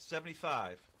front,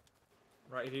 75.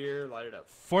 Right here, light it up.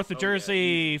 4th of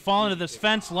Jersey, fall into this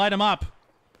fence. Light them up.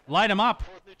 Light them up.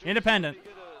 Independent.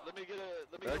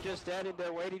 They're just standing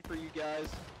there waiting for you guys.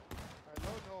 Alright,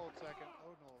 load and hold second.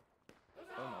 Load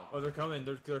and hold. Oh, they're coming.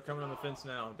 They're coming on the fence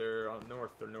now. They're on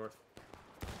north. They're north.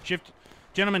 Shift,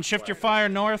 gentlemen. Shift your fire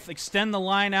north. Extend the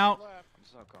line out.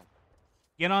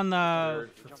 Get on the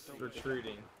They're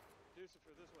retreating.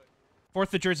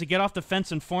 4th of Jersey. Get off the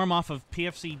fence and form off of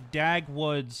PFC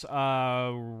Dagwood's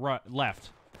left.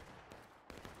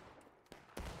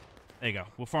 There you go.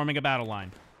 We're forming a battle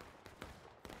line.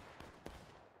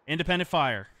 Independent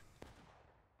fire.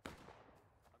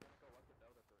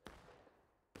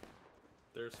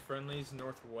 There's friendlies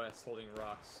northwest holding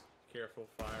rocks. Careful,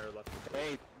 fire left.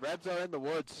 Hey, Rebs are in the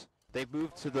woods. They've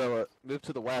moved to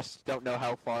the west. Don't know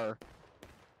how far.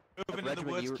 Moving in the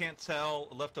woods, can't tell.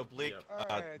 Left oblique.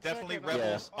 Alright, Definitely second,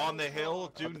 rebels on the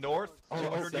hill, due north,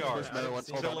 200 yards. another one.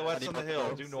 Hold on. Silhouettes I on need the to hill,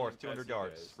 go. due north, 200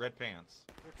 yards. Red pants.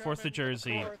 4th of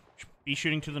Jersey. Be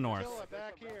shooting to the north.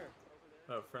 Back here.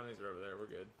 Oh, friendlies are over there. We're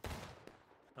good.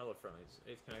 Hello, friendlies.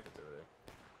 8th Connecticut's over there.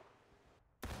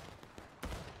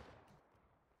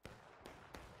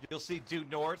 You'll see due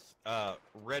north,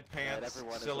 red pants,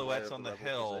 everyone is silhouettes aware on of the the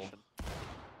rebel hill, position.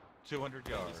 200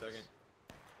 yards. Second.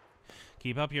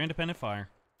 Keep up your independent fire.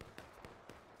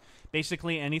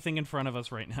 Basically, anything in front of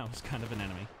us right now is kind of an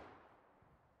enemy.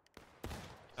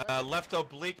 Left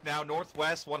oblique now,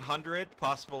 northwest, 100,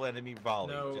 possible enemy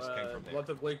volley. No, Just came from there. left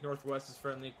oblique northwest is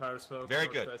friendly. Powder smoke. Very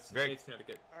good. Northwest, Very- 8th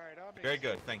Connecticut. Alright, on me. Very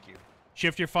good, thank you.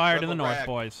 Shift your fire to the Rebel north, rag.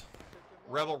 boys.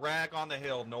 Rebel rag on the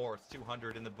hill, north,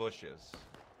 200 in the bushes.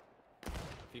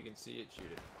 If you can see it,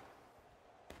 shoot it.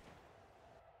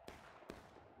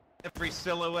 Every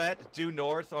silhouette due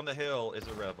north on the hill is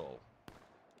a rebel.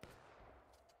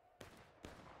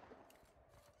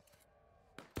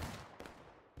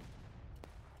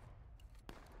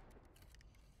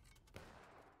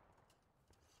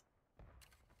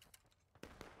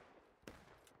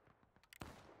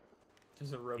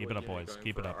 There's a rebel Keep it up, unit boys. going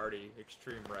Keep it for up. Arty,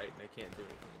 extreme right, and they can't do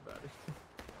anything about it.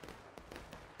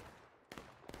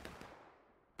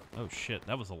 Oh shit,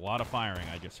 that was a lot of firing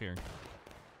I just heard.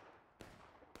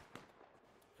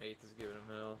 8th is giving him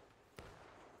hell.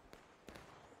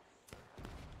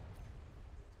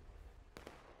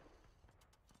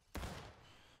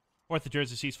 Fourth of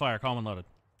Jersey, ceasefire, calm and loaded.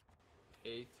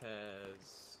 8th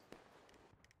has...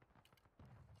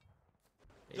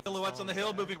 Silhouettes on the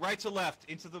hill, moving right to left,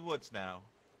 into the woods now.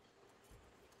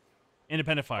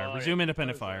 Independent fire. Oh, Resume yeah.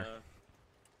 independent That was,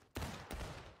 fire.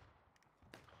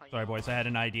 Sorry, boys, I had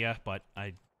an idea, but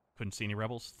I couldn't see any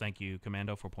rebels. Thank you,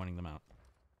 Commando, for pointing them out.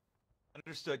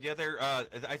 Understood. Yeah, they're.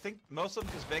 I think most of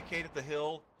them just vacated the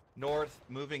hill north,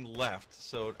 moving left,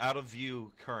 so out of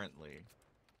view currently.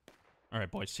 All right,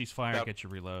 boys, ceasefire. About- Get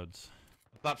your reloads.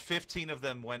 About 15 of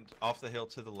them went off the hill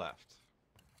to the left.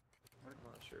 I'm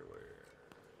not sure where...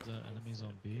 Is that enemies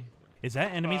on B? Is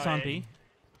that enemies on B?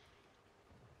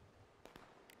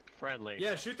 Friendly.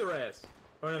 Yeah, shoot the rest.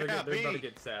 Oh no, they're, Yeah, they're about B. to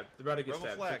get stabbed. They're about to get Rebel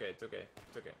stabbed. flag. It's okay, it's okay.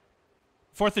 It's okay.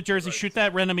 Fourth of Jersey, Right. shoot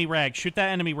that enemy rag. Shoot that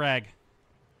enemy rag.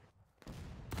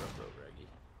 Go, Raggy.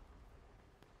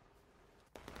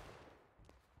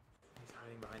 He's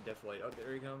hiding behind Death Light. Oh,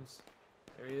 there he comes.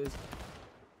 There he is.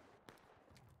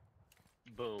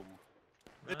 Boom.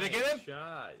 Did they get him?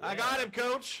 Shot. I got him,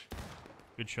 coach.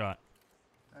 Good shot.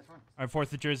 Nice one. All right,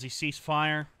 Fourth of Jersey,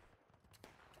 ceasefire.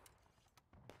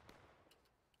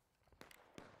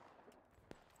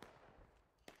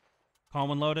 Calm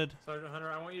and loaded. Sergeant Hunter,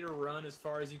 I want you to run as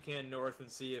far as you can north and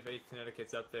see if 8th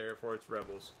Connecticut's up there for its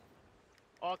rebels.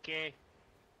 Okay.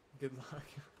 Good luck.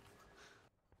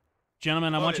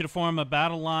 Gentlemen, I want Loaded. you to form a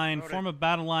battle line. Loaded. Form a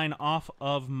battle line off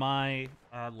of my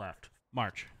left.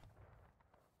 March.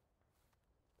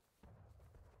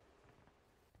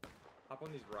 Hop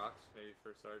on these rocks, maybe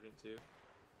for Sergeant too.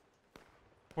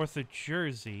 Fourth of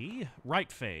Jersey,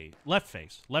 right face, left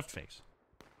face, left face.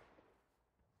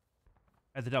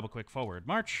 At the double quick forward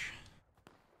march.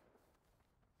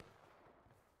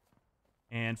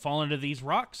 And fall into these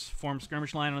rocks. Form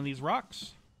skirmish line on these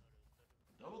rocks.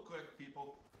 quick,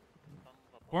 people.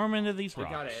 Form into these They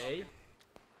rocks. got A.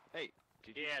 Hey,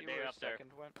 did you Yeah, see they're where up there.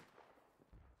 second went?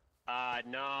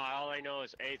 No, all I know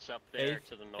is 8's up there Eighth-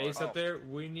 to the north. Ace up there.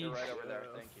 We need. right over there,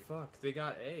 thank you. Fuck, they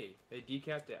got A. They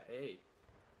decapped at A.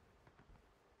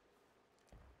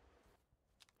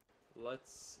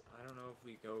 Let's. I don't know if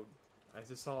we go. I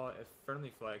just saw a friendly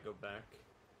flag go back.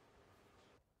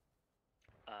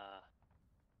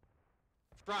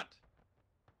 Front.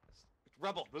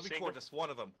 Rebel moving Single. toward us. One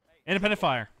of them. Independent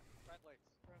fire.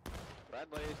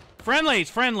 Friendlies.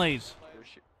 Friendlies.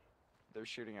 They're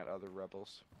shooting at other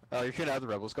rebels. Oh, you're shooting at other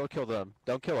rebels. Go kill them.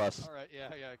 Don't kill us. All right, yeah,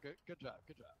 good job,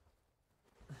 good job.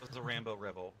 This is a Rambo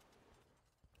rebel.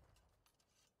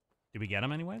 Did we get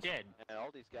him anyways? Dead. And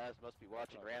all these guys must be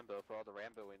watching Rambo for all the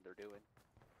Ramboing they're doing.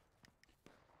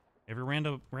 Every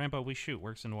Rambo we shoot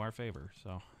works into our favor,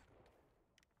 so.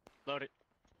 Load it.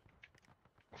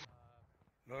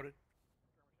 Loaded.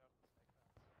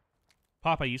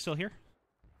 Papa, you still here?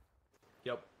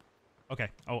 Yep. Okay.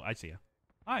 Oh, I see you.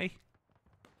 Hi.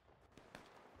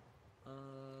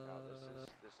 Now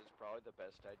this is probably the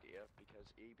best idea because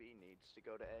EB needs to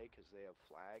go to A because they have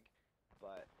flag,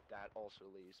 but that also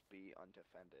leaves B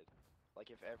undefended. Like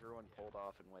if everyone pulled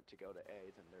off and went to go to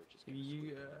A, then they're just gonna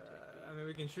sweep it and take B. I mean,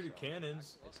 we can shoot So,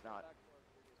 cannons. It's not.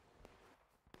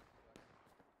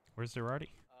 Where's their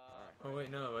arty? Oh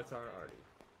wait, no, it's our arty.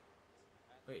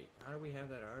 Wait, how do we have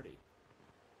that arty?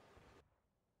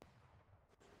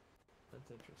 That's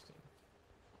interesting.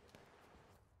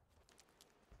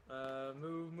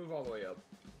 Move all the way up.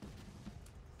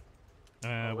 All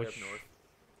the way Which? up north.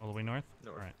 All the way north?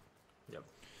 North. All right. Yep.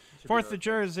 Should be 4th north. of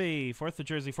Jersey. 4th of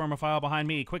Jersey. Form a file behind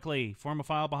me, quickly. Form a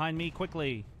file behind me,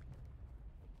 quickly.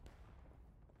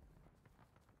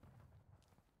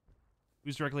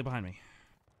 Who's directly behind me?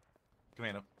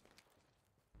 Commando.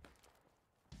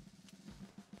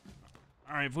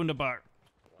 All right, wunderbar.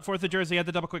 4th of Jersey at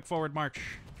the double quick forward march.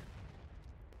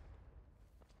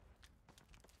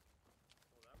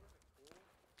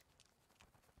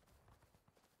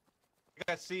 I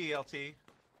got CLT.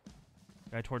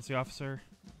 Guy towards the officer.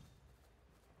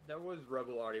 That was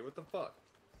rebel arty. What the fuck?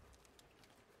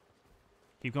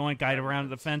 Keep going. Guide around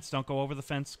the fence. Don't go over the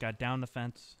fence. Guide down the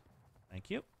fence. Thank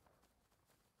you.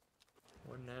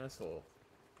 What an asshole.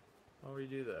 Why would you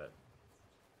do that?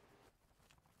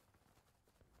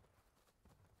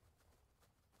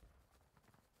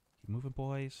 Keep moving,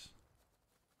 boys.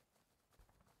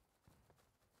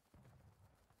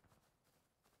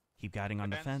 Keep guiding on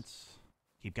the fence.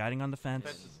 Keep guiding on the fence.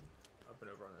 Up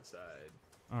and over on the side.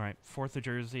 All right, 4th of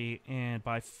Jersey, and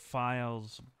by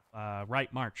files,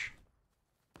 right march.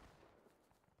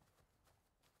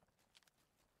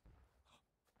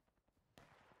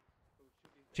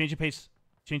 Change of pace.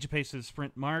 Change of pace is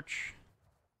sprint march.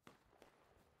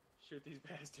 Shoot these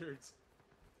bastards.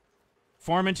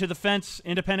 Form into the fence.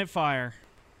 Independent fire.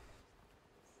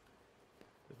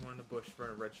 There's one in the bush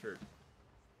wearing a red shirt.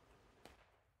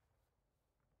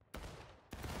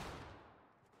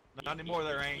 Not anymore,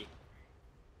 there ain't.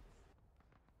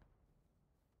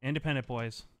 Independent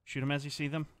boys. Shoot them as you see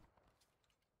them.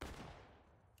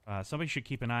 Somebody should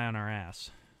keep an eye on our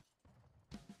ass.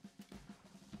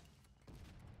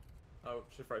 Oh,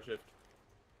 shift right shift.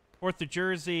 4th of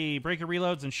Jersey. Breaker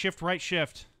reloads and shift right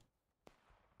shift.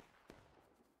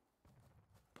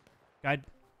 Guide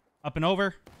up and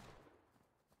over.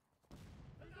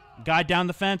 Guide down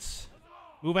the fence.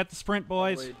 Move at the sprint,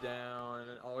 boys. All the way down,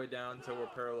 and all the way down until we're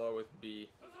parallel with B.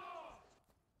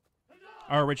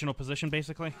 Our original position,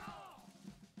 basically.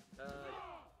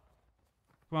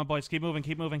 Come on, boys. Keep moving.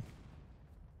 Keep moving.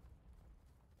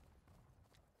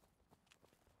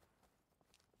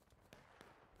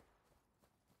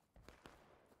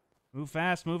 Move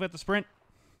fast. Move at the sprint.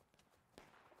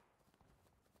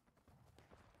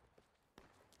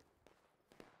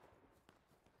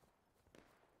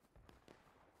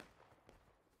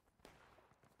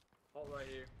 Halt right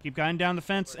here. Keep guiding down the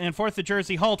fence. And 4th of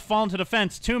Jersey, halt. Fall into the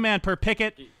fence. 2-man per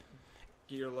picket.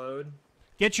 Get your load.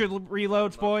 Get your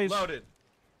reloads, boys. Loaded.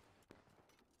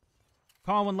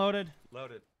 Call when loaded.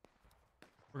 Loaded.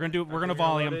 We're gonna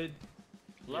volley him.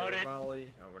 Loaded. Volley.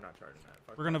 Oh, we're not charging that.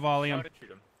 Fuck We're gonna that. volley him. Shoot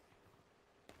him.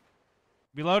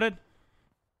 Reloaded.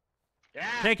 Yeah.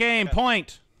 Take aim.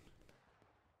 Point.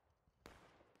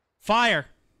 Fire.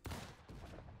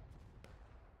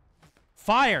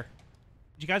 Fire.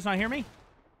 Did you guys not hear me?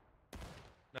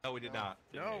 No, we did not.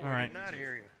 No, we All right. did not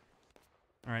hear you.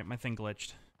 All right, my thing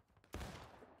glitched.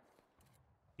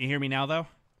 You hear me now, though?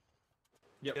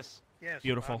 Yep. Yes. Yes.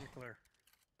 Beautiful. Loud and clear.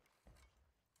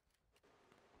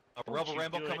 A rebel you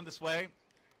Rambo do it. coming this way.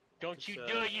 Don't you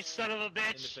do it, you son of a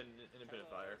bitch! Independent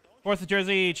fire. 4th of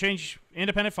Jersey, change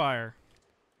independent fire.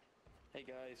 Hey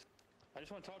guys, I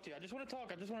just want to talk to you. I just want to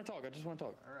talk. All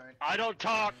right. I don't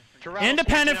talk. Terrell,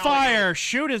 Independent get out of here. fire!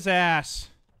 Shoot his ass!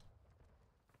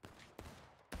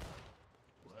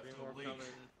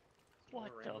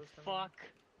 What the fuck?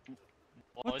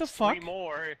 What Well, the it's fuck? 3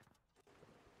 more.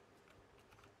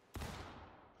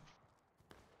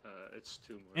 It's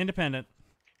 2 more. Independent.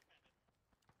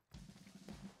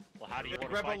 Well, how do you Big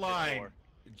want to rebel fight line. this war?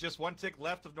 Just 1 tick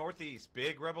left of northeast.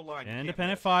 Big rebel line. You can't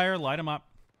Independent miss. fire, light him up.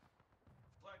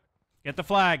 Get the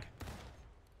flag.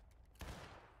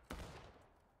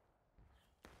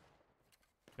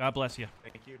 God bless you.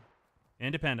 Thank you.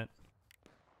 Independent.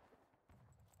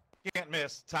 Can't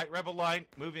miss. Tight rebel line.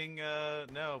 Moving,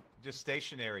 no, just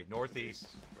stationary. Northeast.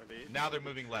 Now they're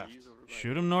moving left.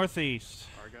 Shoot him northeast.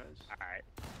 Our guys. Alright.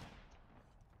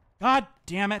 God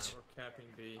damn it. We're capping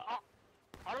B.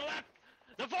 On the left!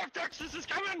 The 4th Texas is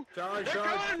coming! Charge, They're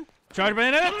charge. coming! Charge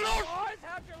bandit. Boys,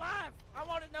 how's your life? I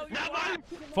want to know your Not life.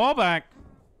 mine! Fall back.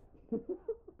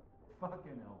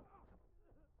 Fucking hell.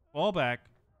 Fall back.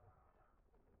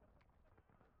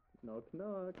 Knock,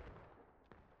 knock.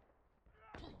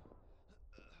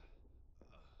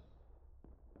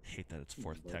 Hate that it's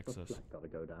 4th Texas. Gotta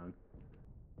go down.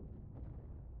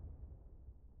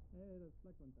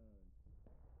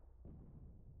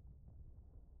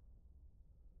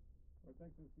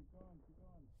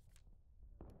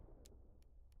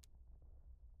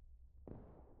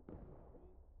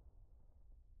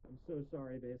 I'm so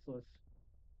sorry, Baseless.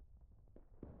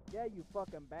 Yeah, you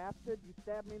fucking bastard. You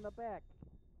stabbed me in the back.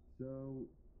 So,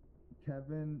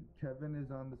 Kevin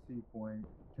is on the C point.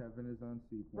 Kevin is on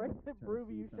C point. Right to prove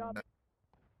you shot me.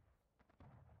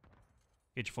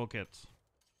 Get your full kits.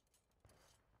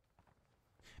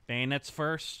 Bayonets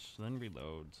first, then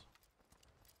reloads.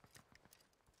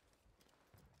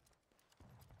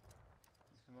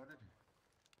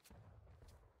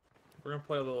 We're gonna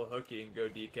play a little hooky and go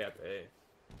decap A,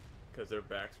 because their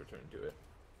backs were turned to it.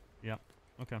 Yep.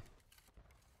 Okay.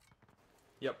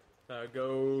 Yep.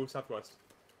 Go southwest.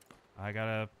 I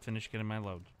gotta finish getting my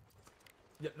load.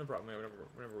 Yep, no problem.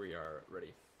 Whenever we are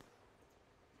ready.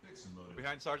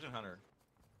 Behind Sergeant Hunter.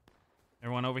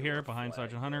 Everyone over here behind Flag,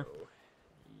 Sergeant Hunter. go.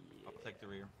 I'll take the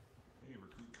rear. Hey,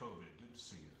 Recruit COVID. Good to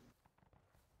see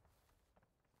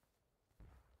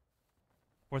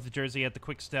you. 4th of Jersey at the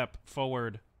quick step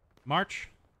forward. March.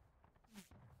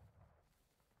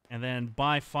 And then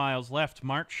by files left,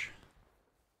 march.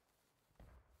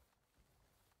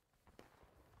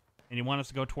 And you want us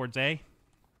to go towards A?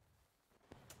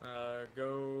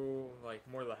 Go like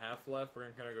more the half left. We're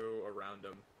gonna kind of go around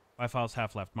them. By files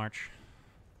half left, march.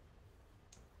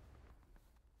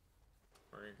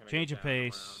 We're gonna kinda Change go of down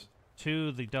and pace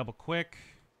to the double quick.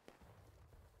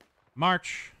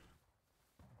 March.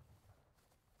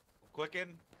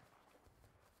 Quicken.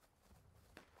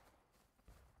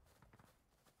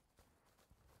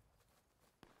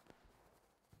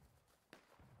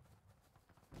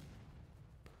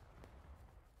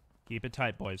 Keep it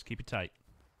tight, boys. Keep it tight.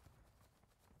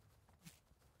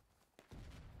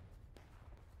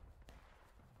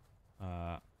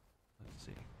 Let's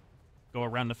see. Go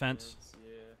around the fence.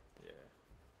 Yeah.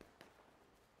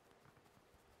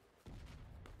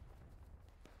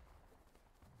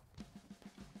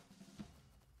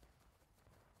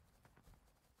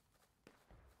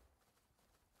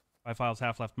 By files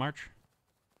half left, march.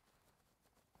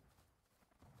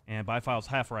 And by files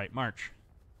half right, march.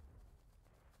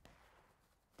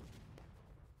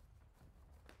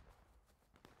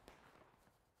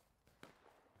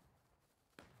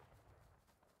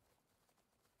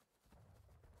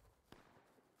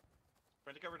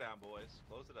 Trying to cover down, boys.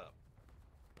 Close it up.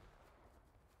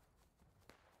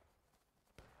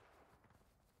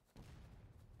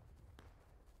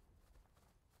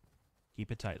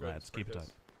 Keep it tight, Go ahead, lads. Keep it sprint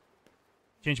tight.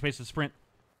 Change pace to sprint.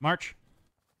 March.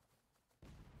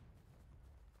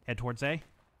 Head towards A.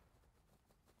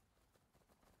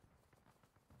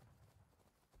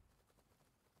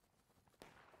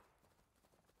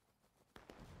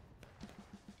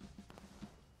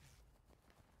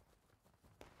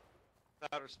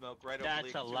 Powder smoke right over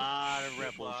That's a lot of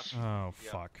rebels. Oh,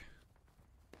 Yep. fuck.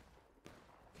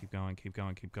 Keep going, keep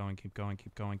going, keep going, keep going,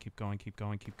 keep going, keep going, keep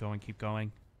going, keep going, keep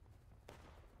going.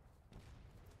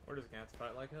 Where does Gantz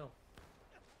fight like hell?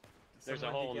 There's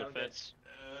a hole in the fence.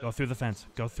 Go through the fence.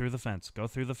 Go through the fence. Go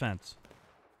through the fence.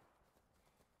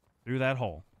 Through that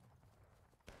hole.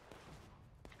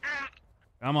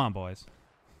 Come on, boys.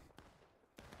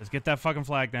 Let's get that fucking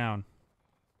flag down.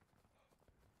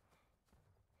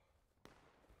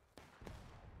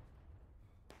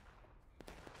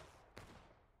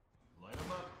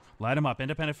 Light them up.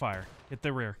 Independent fire. Hit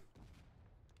the rear.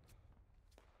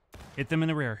 Hit them in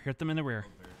the rear. Hit them in the rear.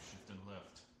 Shifting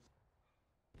left.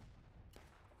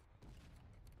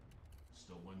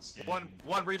 Still one standing.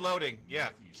 One reloading. Yeah,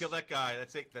 kill that guy.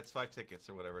 That's it. That's 5 tickets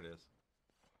or whatever it is.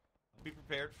 Be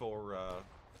prepared for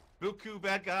buku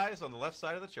bad guys on the left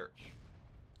side of the church.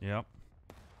 Yep.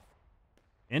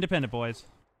 Independent boys.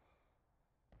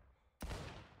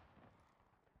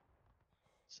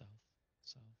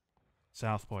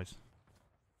 South, boys.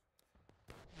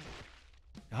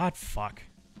 God, fuck.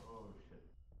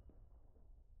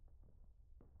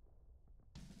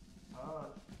 Oh,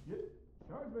 shit.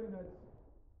 Charge bayonets.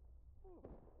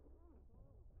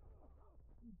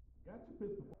 Got your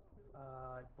pistol.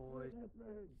 Boys.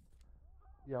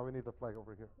 Yeah, we need the flag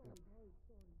over here.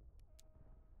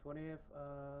 20th,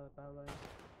 battle line.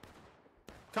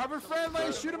 Cover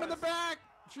friendly! Shoot him in the back!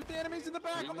 Shoot the enemies in the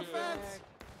back on the fence!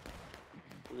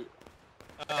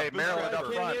 Hey, Maryland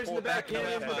up front. In the back,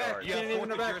 Cannon in the back. You have 4th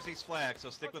New Jersey's flag,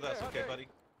 so stick with us, okay, buddy?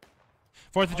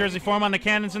 4th of Jersey, form on the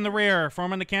cannons in the rear.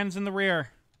 Form on the cannons in the rear.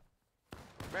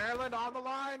 Maryland on the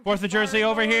line! 4th of Jersey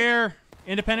over here.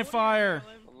 Independent fire.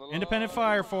 Independent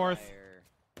fire, 4th.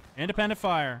 Independent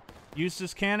fire. Use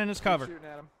this cannon as cover. Shooting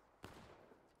at him.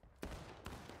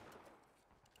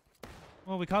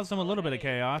 Well, we caused them a little bit of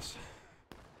chaos.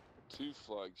 2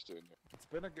 flags down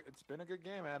there. It's been a good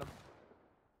game, Adam.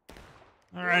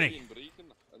 Alrighty.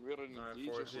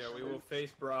 We will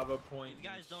face Bravo Point. You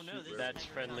guys don't know this. That's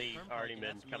friendly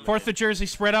Artymen coming 4th of Jersey,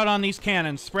 spread out on these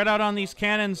cannons. Spread out on these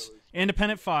cannons.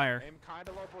 Independent fire. Aim kind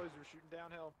of low, boys. We're shooting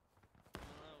downhill.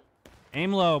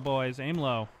 Aim low, boys. Aim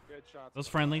low. Good shots. Those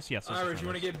friendlies? Yes. Those Irish, you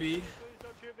want to get B?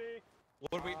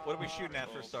 What are we shooting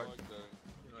at for start?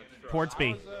 Towards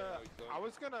B. I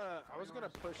was gonna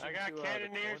push. I got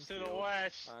cannoneers to the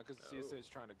west. Because CSA is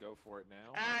trying to go for it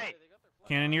now. Hey!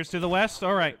 Cannoneers to the west?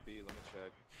 Alright. Let me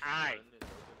check. Aye.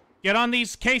 Get on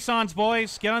these caissons,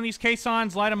 boys. Get on these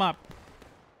caissons. Light them up.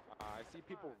 I see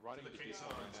people running to people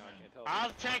right now. I can't tell.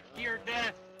 I'll take your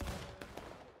death.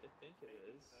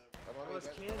 Oh, it's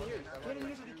Cannoneers.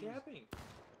 Cannoneers are decapping.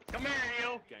 Come here,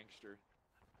 you. Gangster.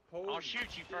 I'll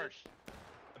shoot you first.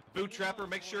 Boot Trapper,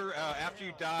 make sure after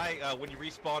you die, when you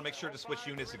respawn, make sure to switch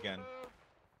units again.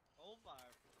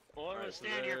 Well, I'm gonna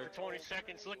stand here for 20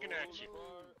 seconds looking at you.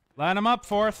 Line them up,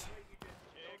 4th.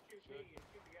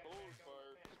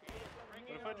 What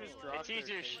if I just drop It's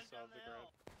easier.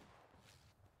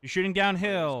 You're shooting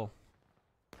downhill.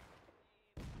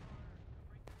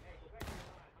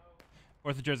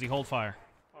 4th of Jersey, hold fire.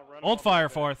 Hold fire,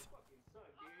 4th.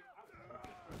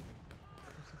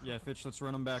 Yeah, Fitch, let's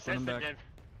run them back. Run them back.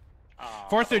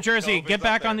 4th of Jersey, get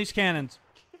back on these cannons.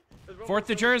 4th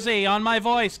of Jersey, on my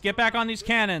voice, get back on these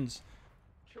cannons.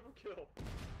 Triple kill.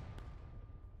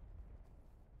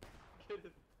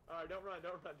 Alright, don't run,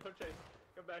 don't chase.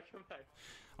 Come back.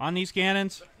 On these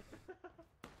cannons.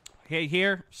 Hey,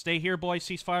 here. Stay here, boys.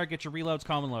 Ceasefire. Get your reloads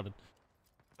common loaded.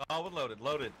 Common loaded.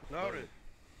 Loaded.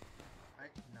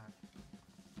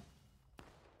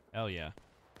 Hell yeah.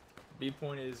 B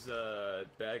point is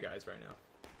bad guys right now.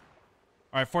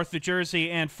 All right, 4th of Jersey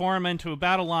and form into a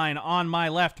battle line on my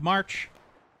left. March.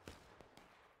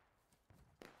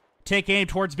 Take aim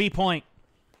towards B point.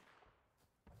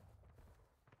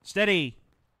 Steady.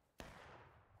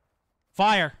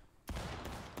 Fire.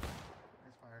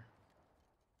 Nice fire.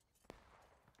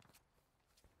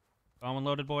 Common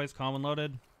loaded, boys. Common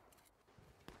loaded.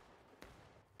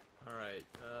 Alright,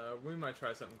 we might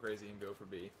try something crazy and go for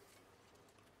B.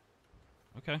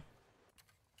 Okay.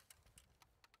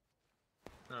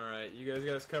 Alright, you guys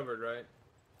got us covered, right?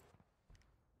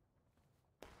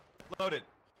 Loaded.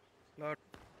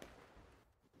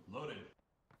 Loaded.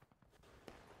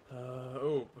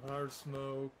 Oh, hard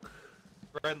smoke.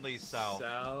 Friendly south.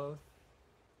 South.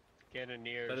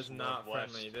 Cannoneers. That is not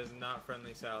northwest. friendly. That is not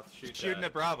friendly south. Shoot Shooting that.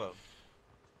 at Bravo.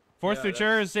 4th of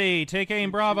Jersey, take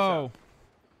aim, Bravo.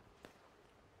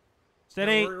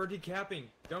 Steady. No, we're decapping.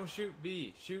 Don't shoot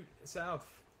B. Shoot south.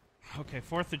 Okay,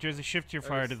 4th of Jersey, shift your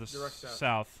fire to the direct south.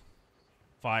 south.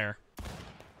 Fire.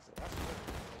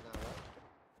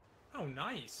 Oh,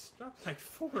 nice. Dropped like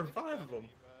 4 or 5 of them.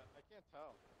 I can't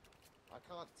tell. I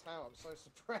can't tell. I'm so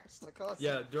suppressed. I can't.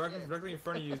 Yeah, see directly in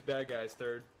front of you is bad guys.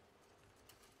 3rd.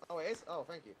 Oh, it is. Oh,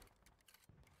 thank you.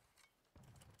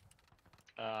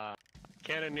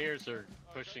 Cannoneers are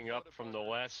pushing up from the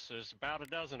west. There's about a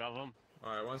dozen of them.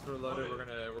 All right, once we're loaded,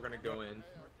 we're gonna go in.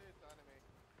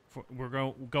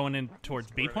 We're going in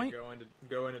towards B point?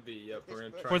 Go into B. Yep, we're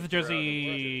gonna try. 4th of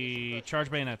Jersey,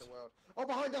 charge bayonets. Oh,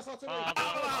 behind us!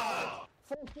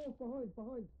 Behind,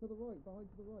 to the right,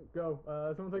 to the right. Go.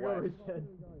 Someone take over. He's dead.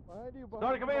 Behind you, behind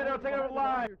Sergeant Commando, take over the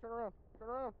line. Turn around, turn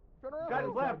around, turn around.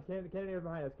 Guys left. Cannoneers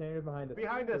behind us. Cannoneers behind us.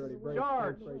 Behind us.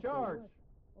 Charge. Charge.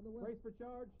 On the west. Brace for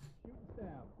charge. Shoot and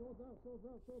stab. Swords out, swords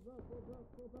out, swords out, swords out,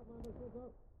 swords out, Mando, swords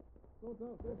out. Swords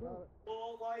out, swords out.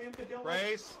 Oh, my infidel.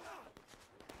 Brace.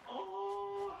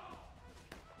 Oh.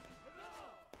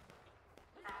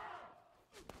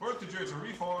 4th New Jersey,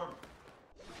 reform.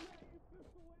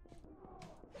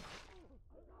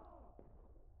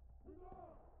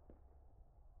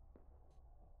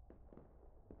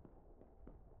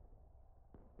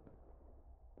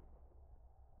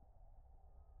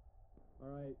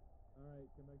 Alright,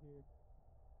 come back here.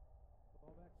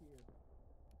 Fall back here.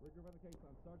 Regroup on the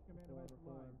caisson. Sergeant Commando has the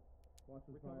line. Watch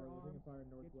the fire. We're taking fire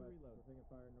northwest. We're taking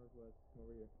fire northwest. Come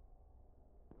over here.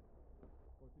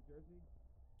 4th New Jersey.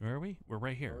 Where are we? We're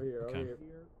right here. Over here, okay. over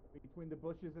Here, between the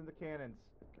bushes and the cannons.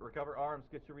 Recover arms,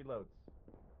 get your reloads.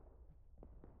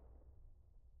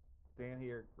 Stand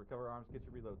here, recover arms, get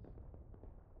your reloads.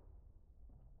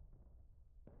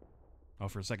 Oh,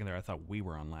 for a second there, I thought we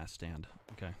were on last stand.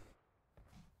 Okay.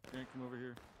 Can't come over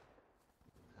here.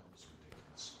 That was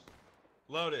ridiculous.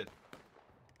 Loaded.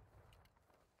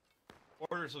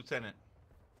 Orders, Lieutenant.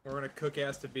 We're gonna cook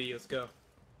ass to B. Let's go.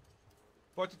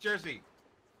 4th New Jersey.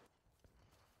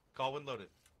 Call when loaded.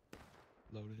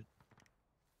 Loaded.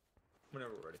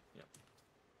 Whenever we're ready. Yeah.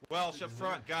 Welsh up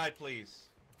front, guide please.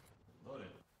 Loaded.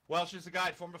 Welsh is the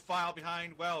guide. Form a file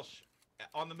behind Welsh.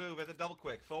 On the move at the double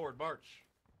quick. Forward, march.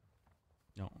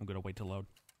 No, I'm gonna wait to load.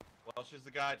 Welsh is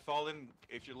the guide. Fall in.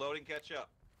 If you're loading, catch up.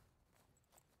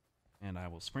 And I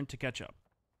will sprint to catch up.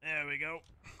 There we go.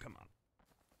 Come on.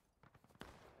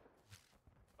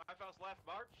 5 miles left,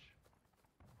 march.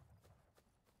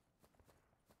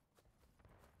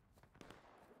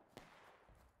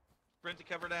 Sprint to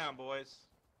cover down, boys.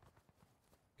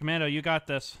 Commando, you got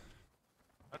this.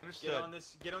 Understood.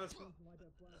 Get on this.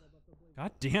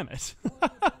 God damn it.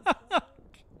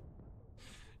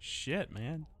 Shit,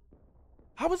 man.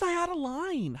 How was I out of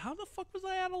line? How the fuck was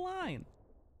I out of line?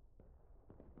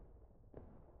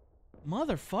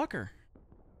 Motherfucker.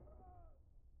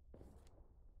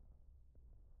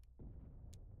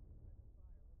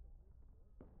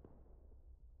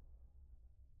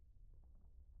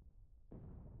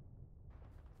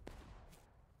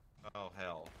 Oh,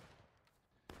 hell.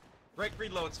 Break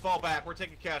reloads, fall back. We're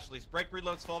taking casualties. Break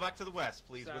reloads, fall back to the west,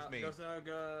 please, with me. That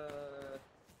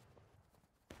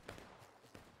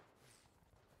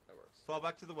works. Fall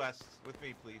back to the west with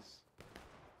me, please.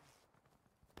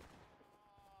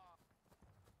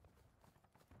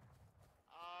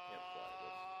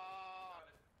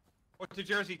 What's New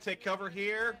Jersey? Take cover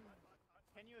here.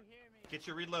 Can you hear me? Get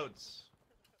your reloads.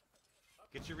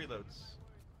 Get your reloads.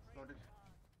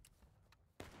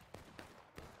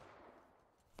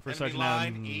 First Enemy Sergeant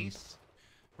line Adam. east.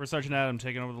 First Sergeant Adam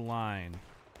taking over the line.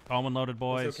 Call when loaded,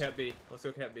 boys. Let's go Cat B. Let's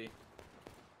go Cat B.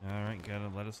 All right, gotta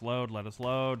let us load. Let us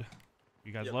load.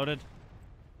 You guys loaded?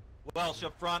 Welsh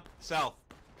up front, south.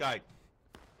 Guide.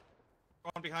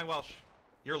 On behind Welsh.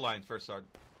 Your line first,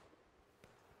 Sergeant.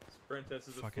 Sprint, this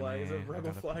is a Fucking flag. There's A, a I rebel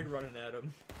gotta flag think. running at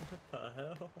him. What the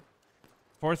hell?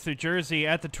 4th New Jersey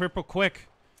at the triple quick.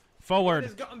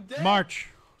 Forward. I'm dead. March.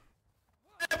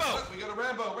 Rambo! We got a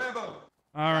Rambo!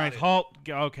 All right, halt.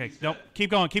 Okay, nope.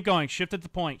 Keep going, keep going. Shift at the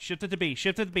point. Shift at the B.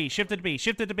 Shift at the B. Shift at the B.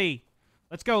 Shift at the B.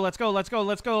 Let's go, let's go, let's go,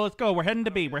 let's go, let's go. We're heading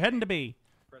to B. We're heading to B.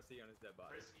 Press E on his dead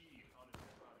body.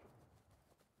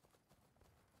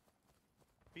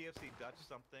 PFC Dutch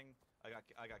something. I got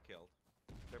killed.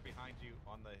 They're behind you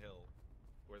on the hill,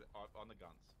 where on the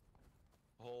guns.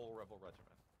 Whole rebel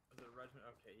regiment. Is it a regiment?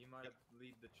 Okay, you might have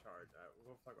lead the charge.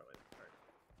 We'll talk about it later.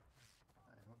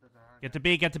 All right. Get to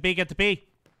B, get to B, get to B.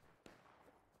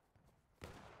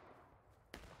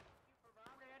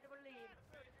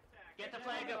 Get the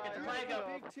flag up, get the flag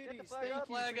up. Get the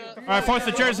flag up. All right, 4th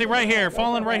of Jersey right here.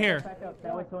 Falling right here.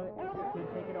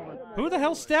 Who the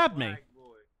hell stabbed me?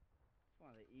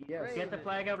 Get the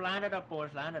flag up, line it up, boys,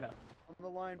 line it up. On the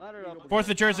line. Line it up. 4th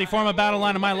of Jersey, form a battle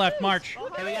line on my left. March.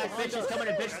 Hey, we got bitches coming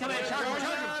in, bitches coming in. Charge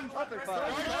them.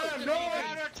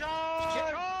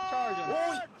 Charge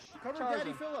him. Cover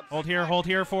Daddy Phillips. Hold here,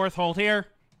 4th, hold here.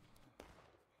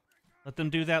 Let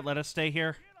them do that. Let us stay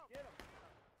here.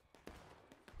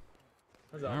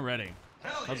 I'm ready.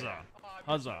 Huzzah.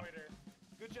 Huzzah.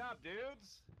 Good job,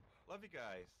 dudes. Love you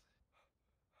guys.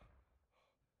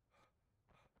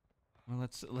 Well,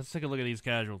 let's take a look at these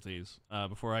casualties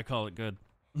before I call it good.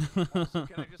 Also,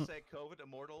 can I just say, COVID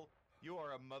Immortal, you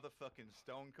are a motherfucking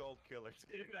stone cold killer,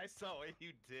 dude. I saw what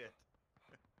you did.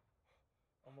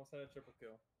 Almost had a triple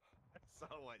kill. I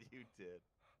saw what you did.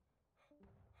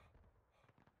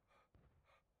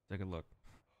 Take a look.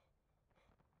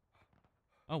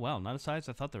 Oh, wow, not as high as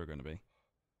I thought they were going to be.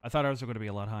 I thought ours were going to be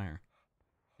a lot higher.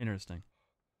 Interesting.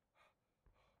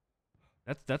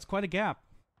 That's quite a gap.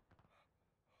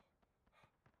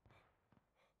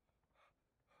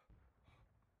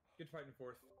 Good fighting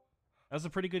fourth. That was a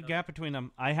pretty good gap between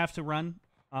them. I have to run.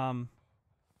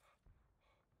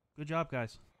 Good job,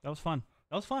 guys. That was fun.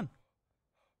 That was fun.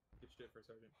 Good shit for a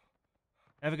sergeant.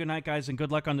 Have a good night, guys, and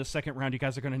good luck on this second round. You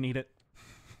guys are going to need it.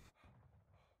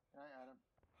 Hi, Adam.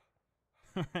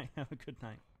 All right, have a good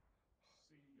night.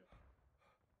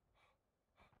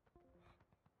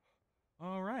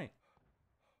 All right.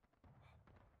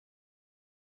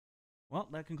 Well,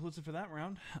 that concludes it for that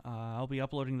round. I'll be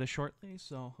uploading this shortly,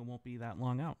 so it won't be that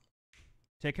long out.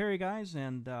 Take care, you guys,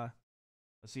 and I'll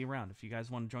see you around. If you guys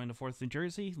want to join the 4th New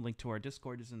Jersey, link to our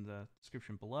Discord is in the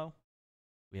description below.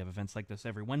 We have events like this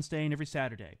every Wednesday and every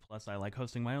Saturday. Plus, I like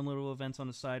hosting my own little events on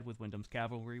the side with Wyndham's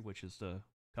Cavalry, which is the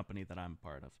company that I'm a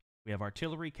part of. We have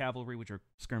artillery, cavalry, which are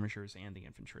skirmishers, and the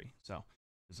infantry. So,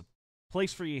 there's a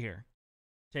place for you here.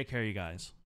 Take care, you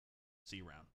guys. See you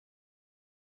around.